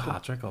goals? Oh, it's a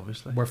hat trick,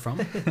 obviously. Where from?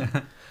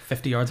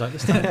 50 yards out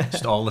this time.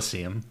 Just all the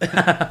same.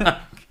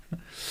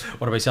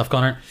 What about yourself,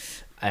 Connor?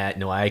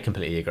 No, I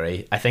completely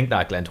agree. I think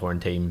that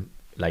Glentoran team,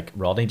 like,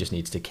 Rodney just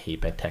needs to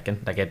keep it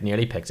ticking. Like, it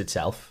nearly picks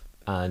itself.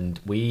 And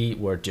we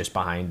were just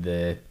behind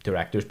the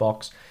director's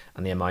box,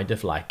 and the amount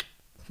of like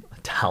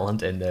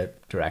talent in the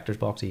director's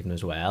box even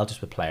as well,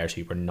 just with players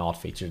who were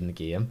not featured in the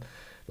game,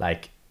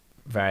 like,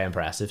 very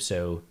impressive.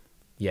 So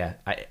yeah,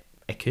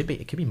 it could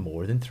be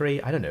more than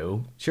 3. I don't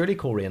know. Surely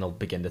Korean will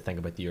begin to think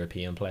about the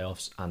European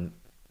playoffs, and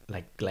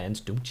like,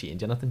 Glens, don't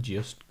change anything,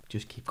 just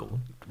keep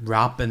going.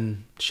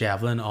 Wrapping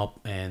Shevlin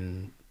up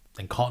in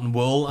cotton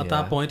wool at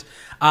that point.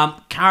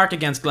 Carrick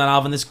against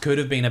Glenavon. This could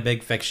have been a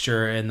big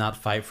fixture in that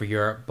fight for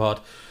Europe,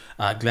 but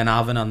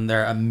Glenavon and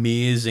their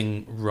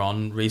amazing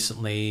run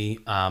recently,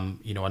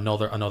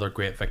 another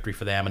great victory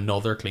for them,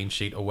 another clean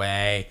sheet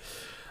away.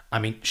 I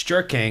mean,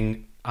 Stuart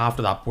King,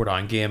 after that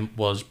Portadown game,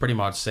 was pretty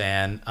much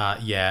saying,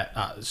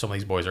 some of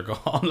these boys are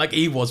gone. Like,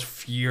 he was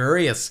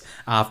furious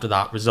after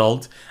that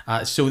result.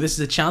 So this is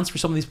a chance for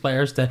some of these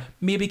players to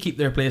maybe keep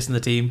their place in the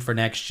team for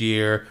next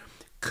year.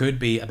 Could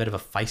be a bit of a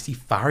feisty,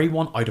 fiery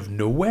one out of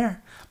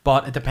nowhere,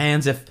 but it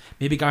depends if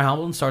maybe Gary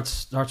Hamilton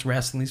starts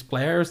resting these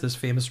players, this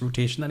famous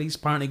rotation that he's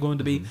apparently going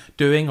to be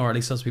doing, or at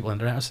least those people on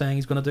the internet are saying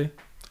he's going to do.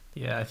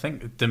 Yeah, I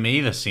think to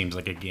me this seems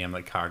like a game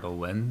that Carrick will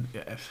win,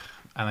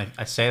 and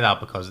I say that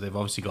because they've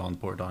obviously gone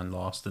Portadown,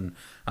 lost, and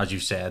as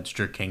you said,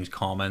 Stuart King's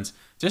comments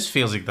just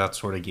feels like that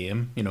sort of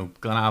game.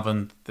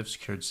 Glenavon, they've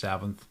secured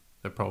 7th,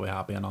 they're probably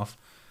happy enough.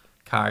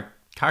 Carrick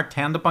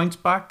tend to bounce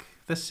back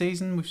this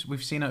season.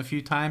 We've seen it a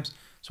few times.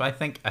 So I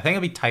think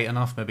it'll be tight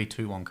enough, maybe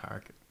 2-1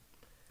 Carrick.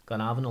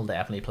 Glenavon will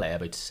definitely play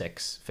about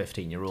 6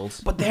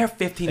 15-year-olds. But their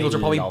 15-year-olds are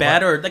probably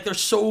better. Like, they're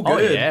so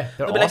good. Oh, yeah.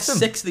 There'll be like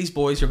 6 of these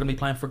boys who are going to be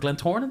playing for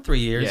Glentoran in 3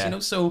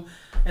 years, so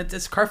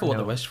it's careful what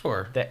they wish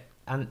for.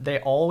 They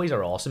always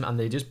are awesome, and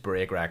they just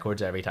break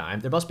records every time.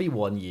 There must be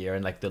one year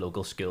in like the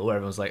local school where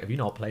everyone's like, have you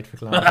not played for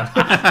Glenavon?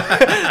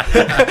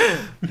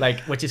 Like,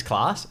 which is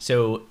class.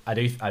 So I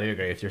do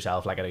agree with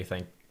yourself. Like, I do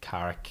think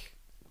Carrick,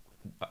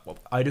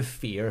 out of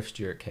fear of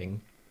Stuart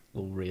King,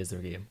 will raise their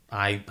game.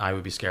 I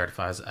would be scared if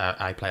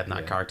I played in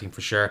that Carrick team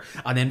for sure.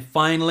 And then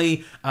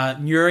finally,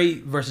 Newry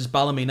versus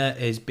Ballymena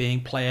is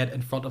being played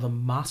in front of a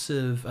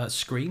massive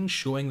screen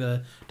showing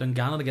the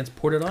Dungannon against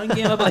Portadown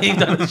game, I believe.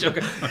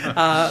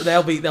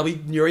 There'll be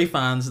Newry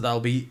fans that'll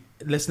be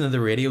listening to the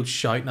radio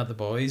shouting at the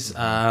boys.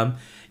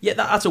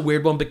 That's a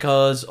weird one,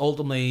 because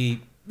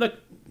ultimately, look,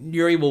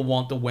 Newry will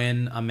want to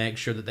win and make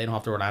sure that they don't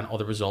have to rely on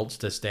other results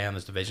to stay in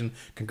this division.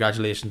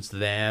 Congratulations to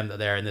them that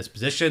they're in this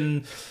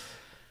position.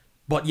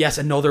 But yes,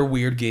 another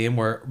weird game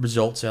where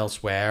results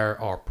elsewhere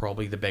are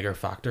probably the bigger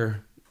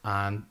factor,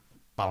 and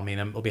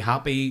Ballymena will be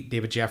happy.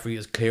 David Jeffrey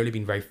has clearly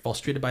been very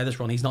frustrated by this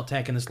run. He's not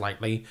taking this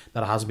lightly,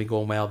 that it hasn't been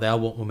going well. They'll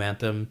want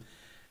momentum.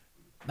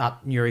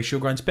 That Newry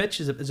Showgrounds pitch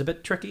is a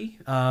bit tricky.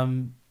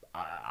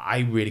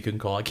 I really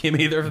couldn't call a game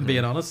either, if I'm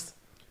being honest.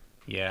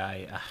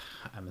 Yeah,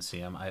 I'm the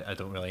same. I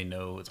don't really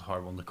know. It's a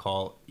hard one to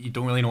call. You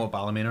don't really know what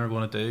Ballymena are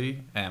going to do,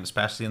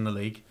 especially in the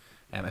league.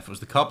 If it was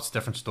the Cup, it's a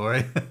different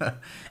story. If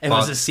it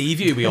was a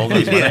Seaview, we all know.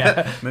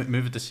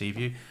 Move it to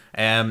Seaview.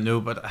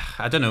 No, but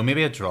I don't know.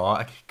 Maybe a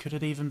draw. Could I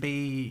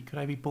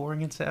be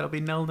boring and say it'll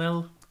be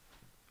 0-0?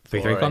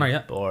 3-3, Connor,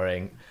 yeah.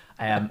 Boring.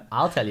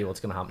 I'll tell you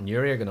what's going to happen.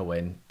 Newry are going to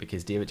win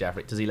because David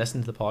Jeffrey, does he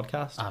listen to the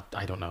podcast?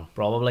 I don't know.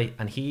 Probably.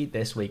 And he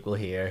this week will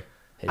hear...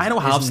 I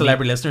don't have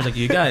celebrity listeners like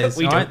you guys.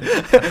 We don't.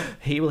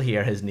 He will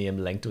hear his name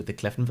linked with the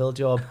Cliftonville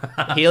job.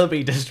 He'll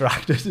be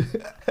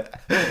distracted.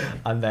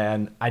 And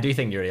then I do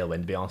think Newry will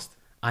win, to be honest.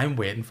 I'm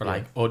waiting for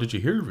did you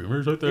hear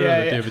rumours out there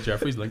that David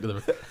Jeffrey's linked to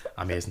the...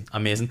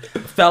 Amazing.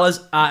 Fellas,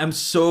 I'm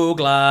so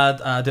glad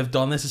to have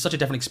done this. It's such a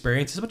different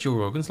experience. This is what Joe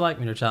Rogan's like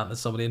when you're chatting to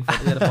somebody in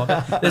front of the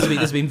podcast. This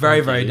has been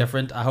very, very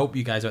different. I hope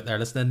you guys out there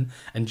listening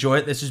enjoy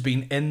it. This has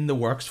been in the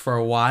works for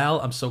a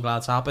while. I'm so glad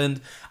it's happened.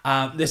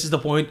 This is the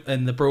point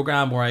in the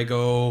programme where I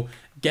go,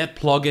 get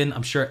plugging.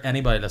 I'm sure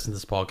anybody listening to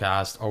this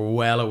podcast are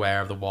well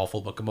aware of the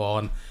waffle, but come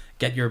on,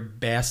 get your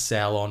best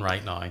sell on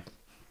right now.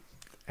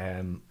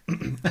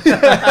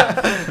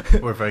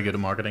 We're very good at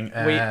marketing.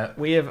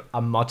 We have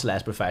a much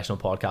less professional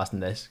podcast than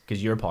this,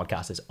 because your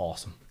podcast is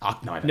awesome.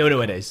 No,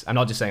 it is. I'm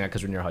not just saying it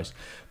because we're in your house,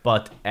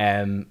 but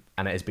and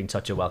it has been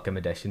such a welcome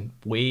addition.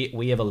 We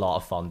have a lot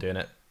of fun doing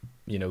it,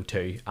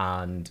 too,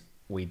 and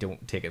we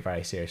don't take it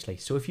very seriously.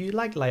 So if you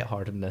like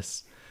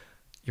lightheartedness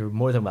you're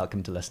more than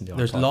welcome to listen to our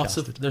There's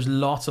podcast. there's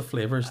lots of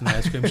flavors in the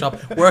ice cream shop.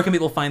 Where can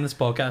people find this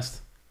podcast?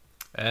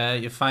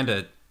 You find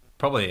it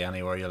probably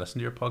anywhere you listen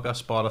to your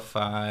podcast,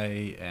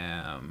 Spotify,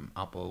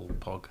 Apple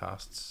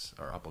Podcasts,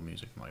 or Apple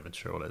Music. I'm not even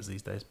sure what it is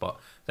these days, but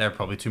they're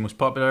probably two most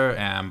popular.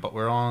 But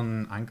we're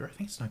on Anchor. I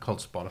think it's now called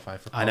Spotify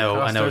for podcasters.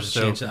 I know. It's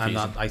so changed.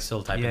 confusing. I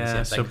still type in the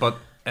Yeah, same thing. but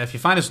if you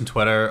find us on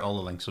Twitter, all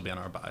the links will be in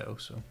our bio.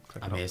 So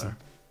click it up Amazing.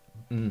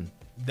 there.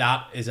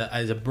 That is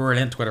a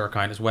brilliant Twitter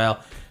account as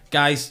well.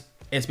 Guys,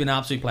 it's been an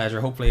absolute pleasure.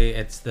 Hopefully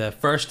it's the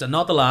first and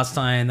not the last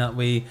time that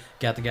we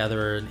get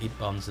together and eat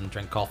buns and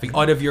drink coffee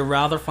out of your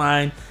rather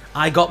fine.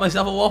 I got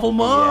myself a waffle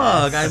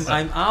mug. Yes.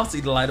 I'm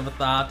absolutely delighted with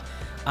that.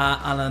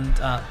 And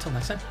till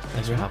next time.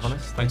 Thanks for having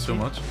us. Thanks so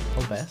much.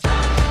 All the best.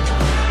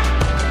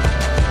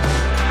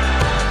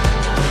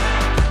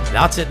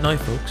 That's it now,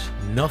 folks.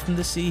 Nothing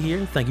to see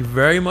here. Thank you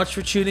very much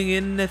for tuning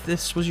in. If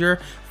this was your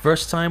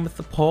first time with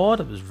the pod,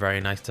 it was very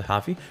nice to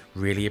have you.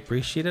 Really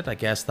appreciate it. I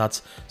guess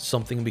that's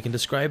something we can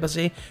describe as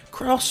a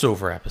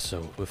crossover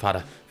episode. We've had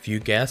a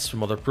few guests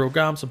from other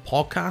programs and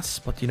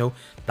podcasts, but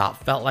that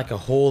felt like a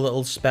whole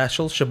little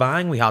special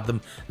shebang. We had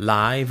them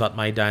live at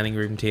my dining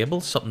room table,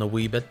 something a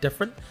wee bit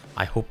different.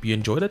 I hope you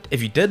enjoyed it.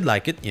 If you did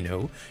like it,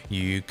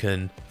 you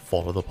can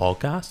follow the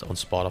podcast on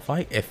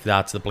Spotify, if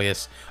that's the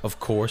place, of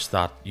course,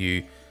 that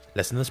you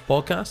listen to this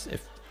podcast.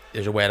 If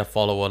there's a way to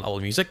follow on Apple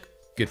Music,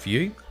 good for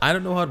you. I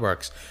don't know how it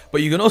works,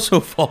 but you can also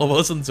follow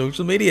us on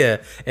social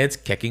media. It's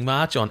Kicking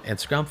Match on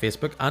Instagram,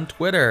 Facebook, and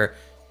Twitter.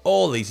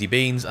 All easy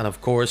beans, and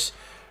of course,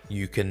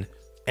 you can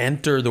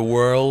enter the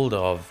world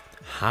of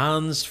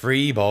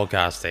hands-free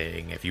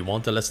podcasting. If you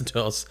want to listen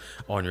to us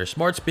on your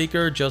smart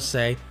speaker, just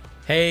say,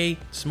 "Hey,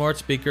 smart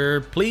speaker,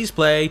 please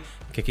play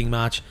Kicking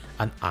Match,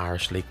 an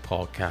Irish League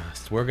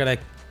podcast." We're gonna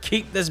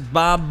keep this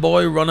bad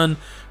boy running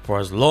for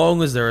as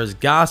long as there is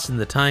gas in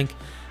the tank,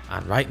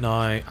 and right now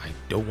I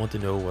don't want to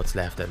know what's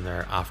left in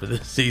there after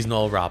the season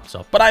all wraps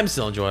up, but I'm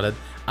still enjoying it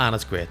and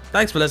it's great.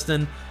 Thanks for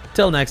listening.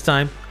 Till next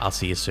time, I'll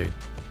see you soon.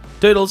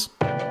 Toodles.